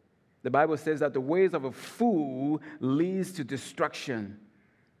 The Bible says that the ways of a fool leads to destruction,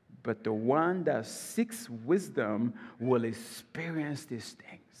 but the one that seeks wisdom will experience these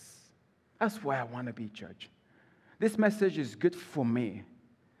things. That's why I want to be, church. This message is good for me.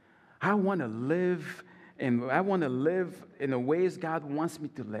 I want to live in the ways God wants me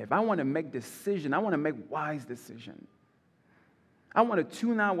to live. I want to make decisions. I want to make wise decisions. I want to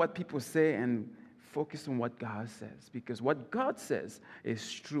tune out what people say and focus on what God says, because what God says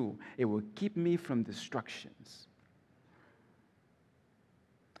is true. It will keep me from destructions.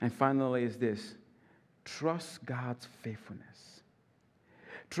 And finally is this: trust God's faithfulness.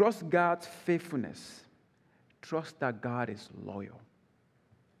 Trust God's faithfulness. Trust that God is loyal.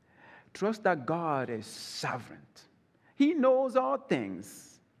 Trust that God is sovereign. He knows all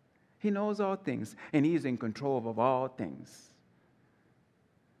things. He knows all things, and He is in control of all things.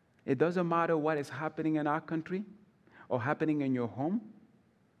 It doesn't matter what is happening in our country or happening in your home,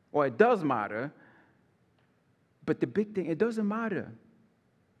 or it does matter, but the big thing, it doesn't matter.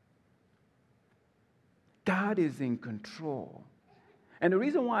 God is in control. And the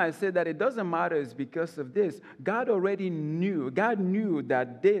reason why I said that it doesn't matter is because of this. God knew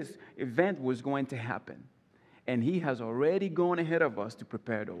that this event was going to happen. And He has already gone ahead of us to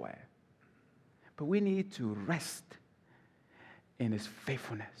prepare the way. But we need to rest in His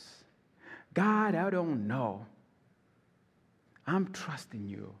faithfulness. God, I don't know. I'm trusting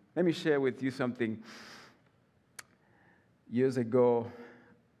You. Let me share with you something. Years ago,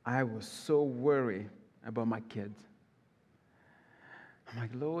 I was so worried about my kids. I'm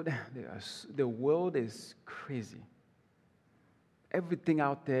like, Lord, the world is crazy. Everything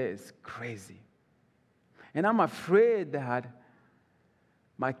out there is crazy. And I'm afraid that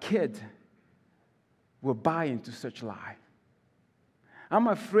my kids will buy into such lie. I'm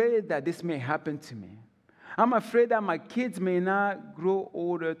afraid that this may happen to me. I'm afraid that my kids may not grow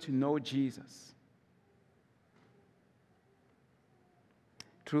older to know Jesus.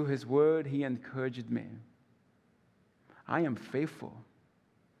 Through His word, He encouraged me. I am faithful.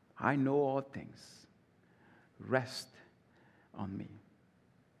 I know all things. Rest on me.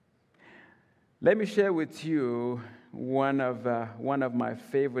 Let me share with you one of my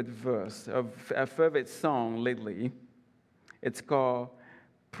favorite a favorite song lately. It's called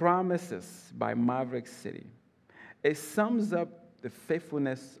Promises by Maverick City. It sums up the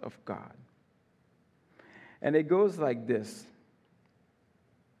faithfulness of God. And it goes like this: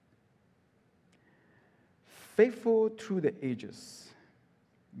 faithful through the ages,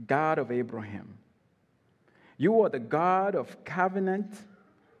 God of Abraham, You are the God of covenant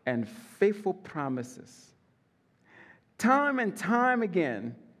and faithful promises. Time and time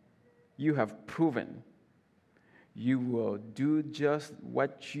again, You have proven You will do just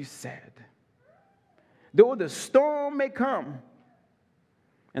what You said. Though the storm may come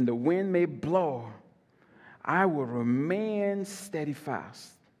and the wind may blow, I will remain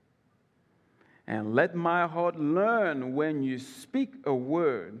steadfast. And let my heart learn when You speak a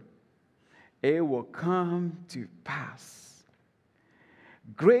word, it will come to pass.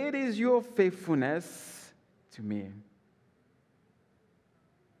 Great is Your faithfulness to me.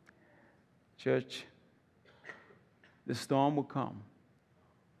 Church, the storm will come,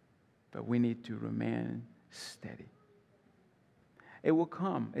 but we need to remain steady. It will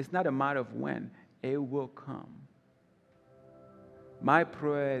come. It's not a matter of when. It will come. My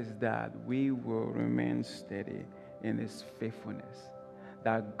prayer is that we will remain steady in His faithfulness,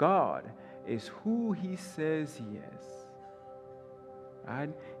 that God is who He says He is. Right?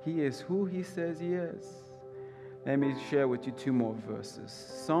 He is who He says He is. Let me share with you two more verses.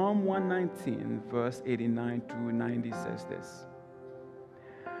 Psalm 119, verse 89 through 90 says this: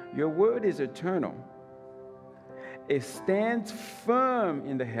 Your word is eternal. It stands firm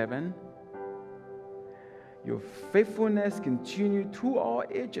in the heaven. Your faithfulness continued through all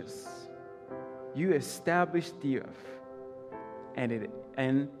ages. You established the earth, and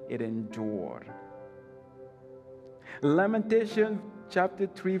it endured. Lamentation chapter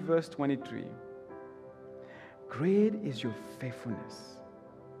 3, verse 23. Great is Your faithfulness.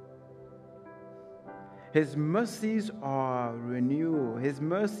 His mercies are renewed. His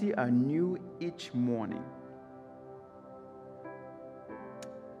mercy are new each morning.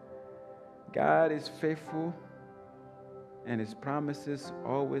 God is faithful, and His promises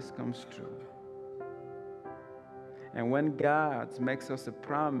always comes true. And when God makes us a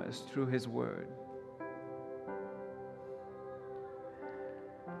promise through His word,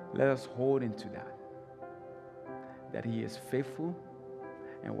 Let us hold into that He is faithful,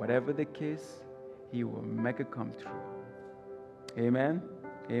 and whatever the case, He will make it come true. Amen.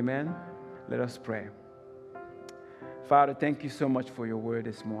 Amen. Let us pray. Father, thank you so much for your word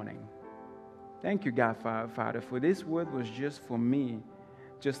this morning. Thank you, God, Father, for this word was just for me,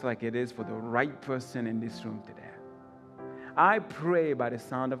 just like it is for the right person in this room today. I pray by the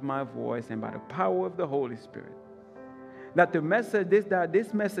sound of my voice and by the power of the Holy Spirit that the message,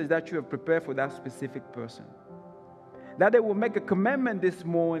 this message that you have prepared for that specific person, that they will make a commitment this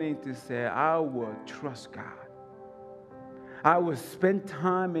morning to say, I will trust God. I will spend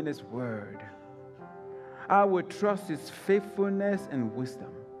time in His Word. I will trust His faithfulness and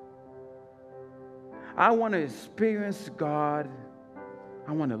wisdom. I want to experience God.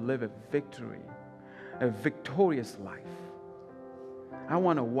 I want to live a victorious life. I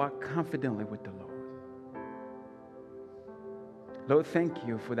want to walk confidently with the Lord. Lord, thank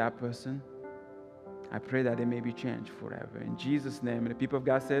you for that person. I pray that it may be changed forever. In Jesus' name, and the people of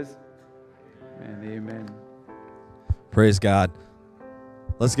God says, and amen. Praise God.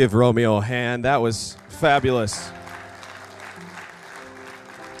 Let's give Romeo a hand. That was fabulous.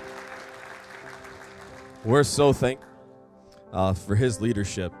 We're so thankful for his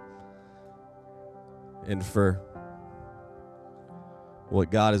leadership and for what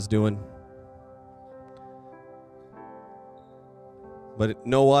God is doing. But you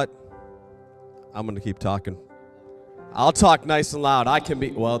know what? I'm going to keep talking. I'll talk nice and loud. I can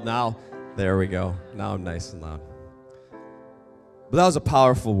be, well, now, there we go. Now I'm nice and loud. But that was a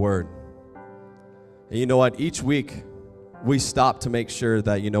powerful word. And you know what? Each week, we stop to make sure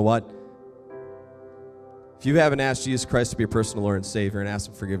that, you know what? If you haven't asked Jesus Christ to be your personal Lord and Savior and asked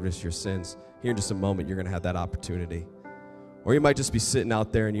Him forgiveness of your sins, here in just a moment, you're going to have that opportunity. Or you might just be sitting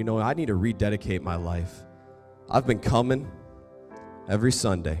out there and you know, I need to rededicate my life. I've been coming every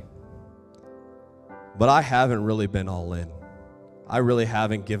Sunday, but I haven't really been all in. I really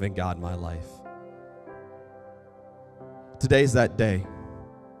haven't given God my life. Today's that day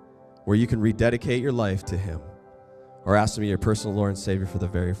where you can rededicate your life to Him or ask Him to be your personal Lord and Savior for the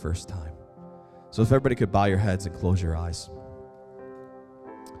very first time. So if everybody could bow your heads and close your eyes.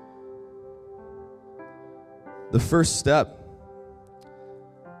 The first step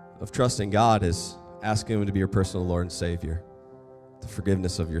of trusting God is asking Him to be your personal Lord and Savior, the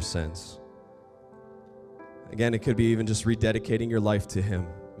forgiveness of your sins. Again, it could be even just rededicating your life to Him.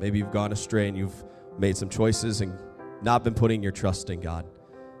 Maybe you've gone astray and you've made some choices and not been putting your trust in God.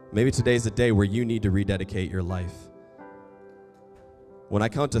 Maybe today's the day where you need to rededicate your life. When I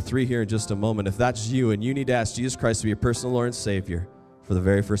count to 3 here in just a moment, if that's you and you need to ask Jesus Christ to be your personal Lord and Savior for the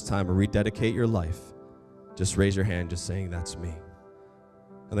very first time or rededicate your life, just raise your hand just saying, that's me.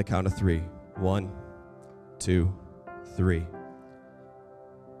 On the count of 3. 1, 2, 3.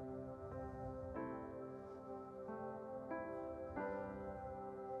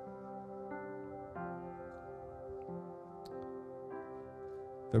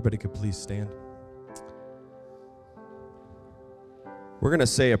 Everybody could please stand. We're going to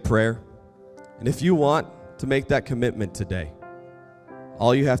say a prayer. And if you want to make that commitment today,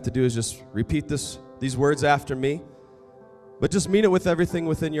 all you have to do is just repeat these words after me, but just mean it with everything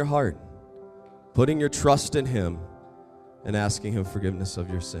within your heart, putting your trust in Him and asking Him forgiveness of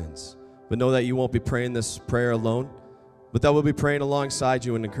your sins. But know that you won't be praying this prayer alone, but that we'll be praying alongside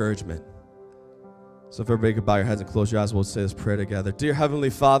you in encouragement. So if everybody could bow your heads and close your eyes, we'll say this prayer together. Dear Heavenly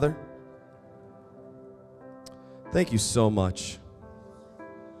Father, thank you so much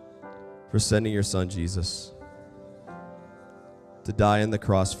for sending your Son, Jesus, to die on the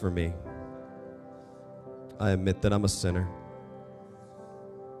cross for me. I admit that I'm a sinner.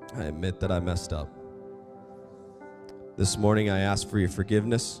 I admit that I messed up. This morning I ask for your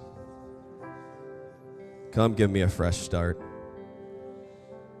forgiveness. Come give me a fresh start.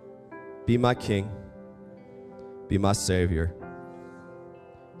 Be my King. Be my Savior.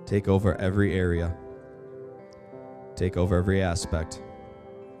 Take over every area. Take over every aspect.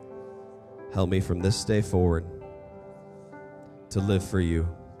 Help me from this day forward to live for you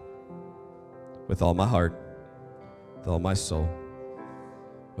with all my heart, with all my soul,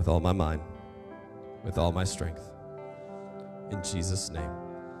 with all my mind, with all my strength. In Jesus' name,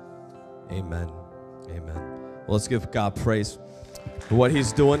 amen. Amen. Well, let's give God praise for what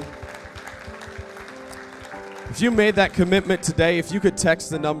He's doing. If you made that commitment today, if you could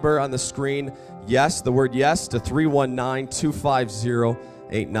text the number on the screen, yes, the word yes, to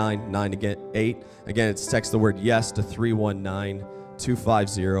 319-250-898. Again, it's text the word yes to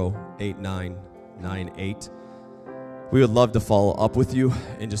 319-250-8998. We would love to follow up with you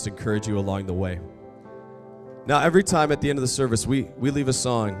and just encourage you along the way. Now, every time at the end of the service, we leave a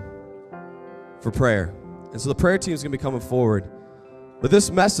song for prayer. And so the prayer team is going to be coming forward. But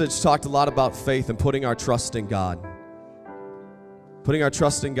this message talked a lot about faith and putting our trust in God. Putting our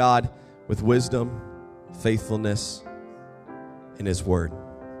trust in God with wisdom, faithfulness, and His Word.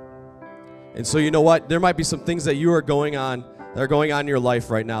 And so you know what? There might be some things that are going on in your life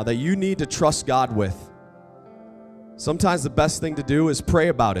right now that you need to trust God with. Sometimes the best thing to do is pray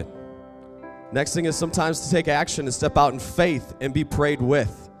about it. Next thing is sometimes to take action and step out in faith and be prayed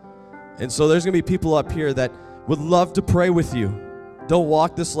with. And so there's going to be people up here that would love to pray with you. Don't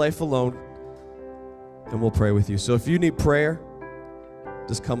walk this life alone, and we'll pray with you. So if you need prayer,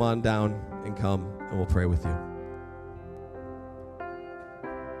 just come on down and come, and we'll pray with you.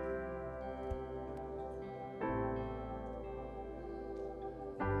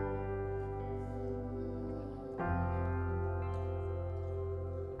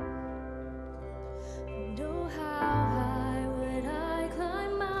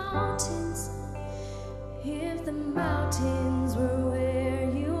 Mountains were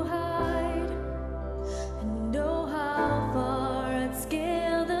where you hide, and oh how far I'd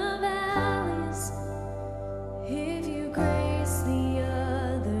scale the valleys if you grace the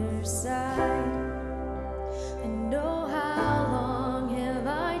other side. And oh how long have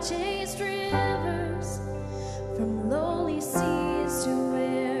I chased rivers from lonely seas to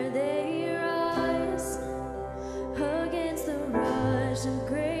where they rise against the rush of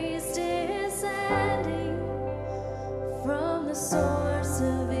grace descending from the source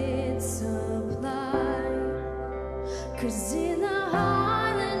of its supply. 'Cause in the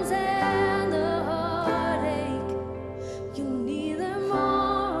highlands and the heartache, you're neither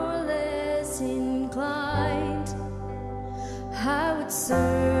more or less inclined. I would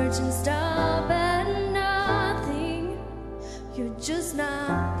search and stop at nothing. You're just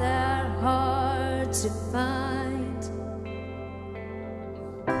not that hard to find.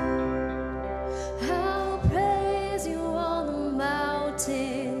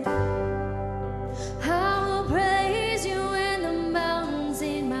 I will praise you in the mountains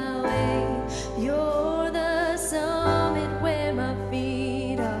in my way. You're the summit where my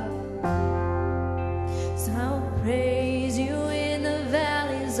feet are. So I'll praise you in the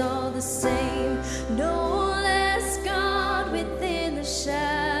valleys all the same. No less God within the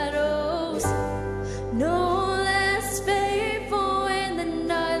shadows. No less faithful when the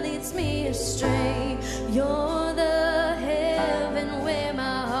night leads me astray. You're the heaven where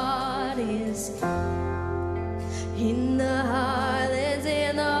my heart is. In the highlands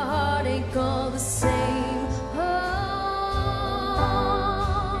and the heartache all the same.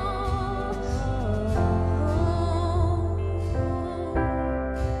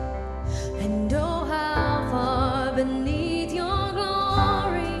 And oh how far beneath your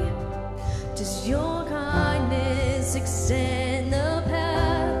glory does your kindness extend the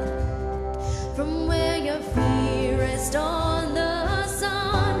path from where your feet rest on the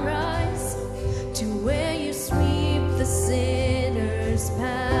sunrise to where you sweep the sinners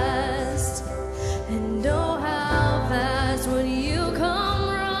past. And oh how fast would you come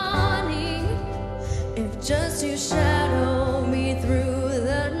running if just to shadow me through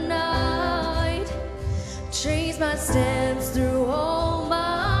the night, trace my steps through all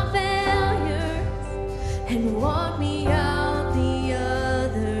my failures and walk me out the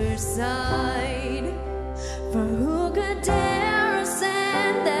other side. For who could dare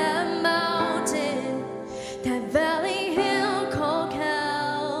ascend that mountain, that valley hill called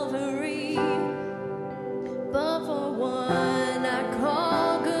Calvary? But for one I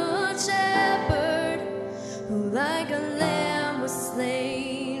call Good Shepherd, who like a lamb was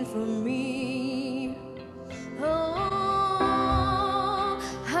slain for me. Oh,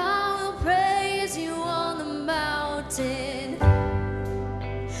 I will praise you on the mountain.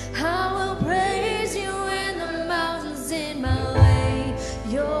 I will praise you in the mountains in my way.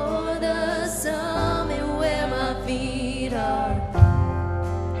 You're the summit where my feet are.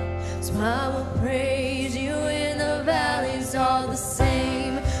 So I will praise you in the valleys all the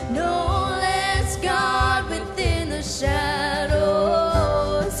same. No less God within the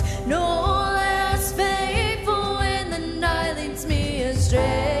shadows. No less faithful when the night leads me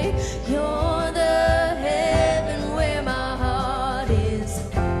astray. You're the heaven where my heart is.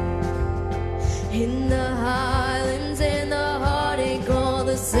 In the highlands and the heartache all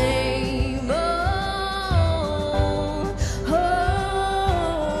the same. Oh, oh,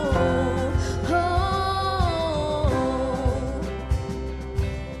 oh, oh.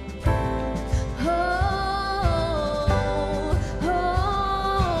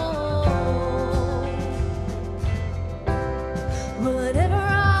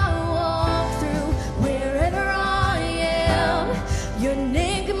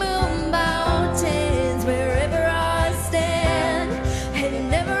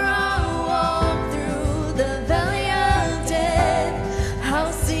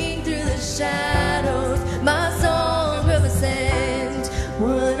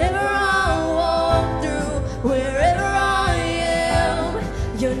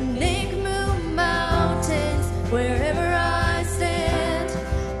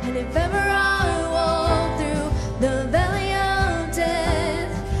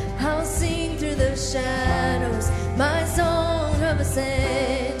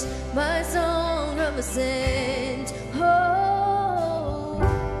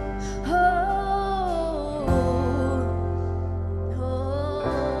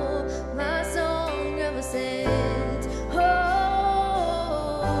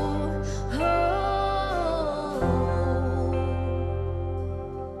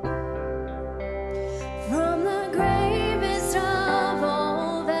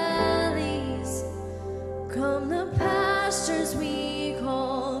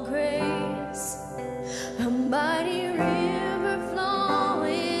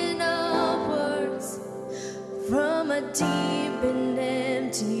 a deep and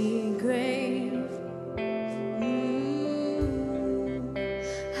empty grave.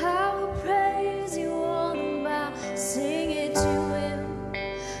 I will praise you all the while, sing it to him.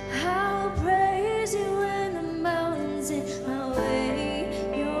 I will praise you in the mountains, in my way.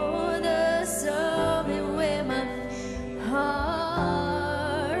 You're the summit where my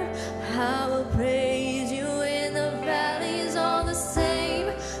heart. I will praise you in the valleys, all the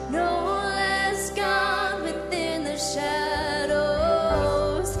same. No less God within the shadows.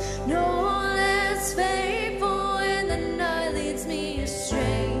 No less faithful when the night leads me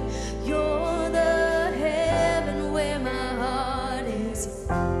astray. You're the heaven where my heart is.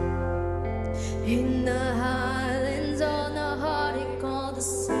 In the highlands on the heartache, all the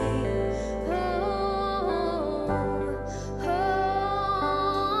same.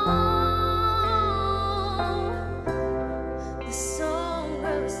 The song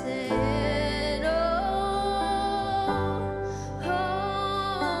where we said,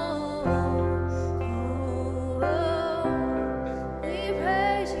 we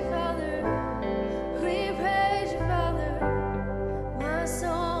praise you, Father. We praise you, Father. My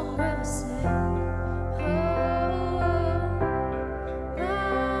song where we said,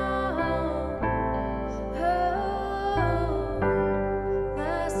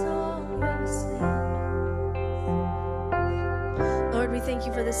 my song where we said. Lord, we thank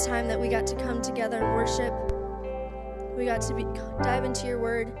you for this time that we got to come together and worship. We got to dive into your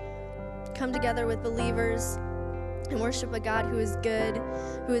word, come together with believers, and worship a God who is good,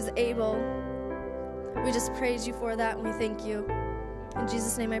 who is able. We just praise you for that, and we thank you. In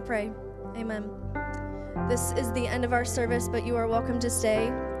Jesus' name I pray. Amen. This is the end of our service, but you are welcome to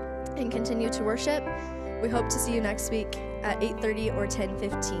stay and continue to worship. We hope to see you next week at 8:30 or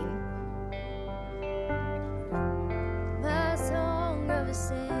 10:15.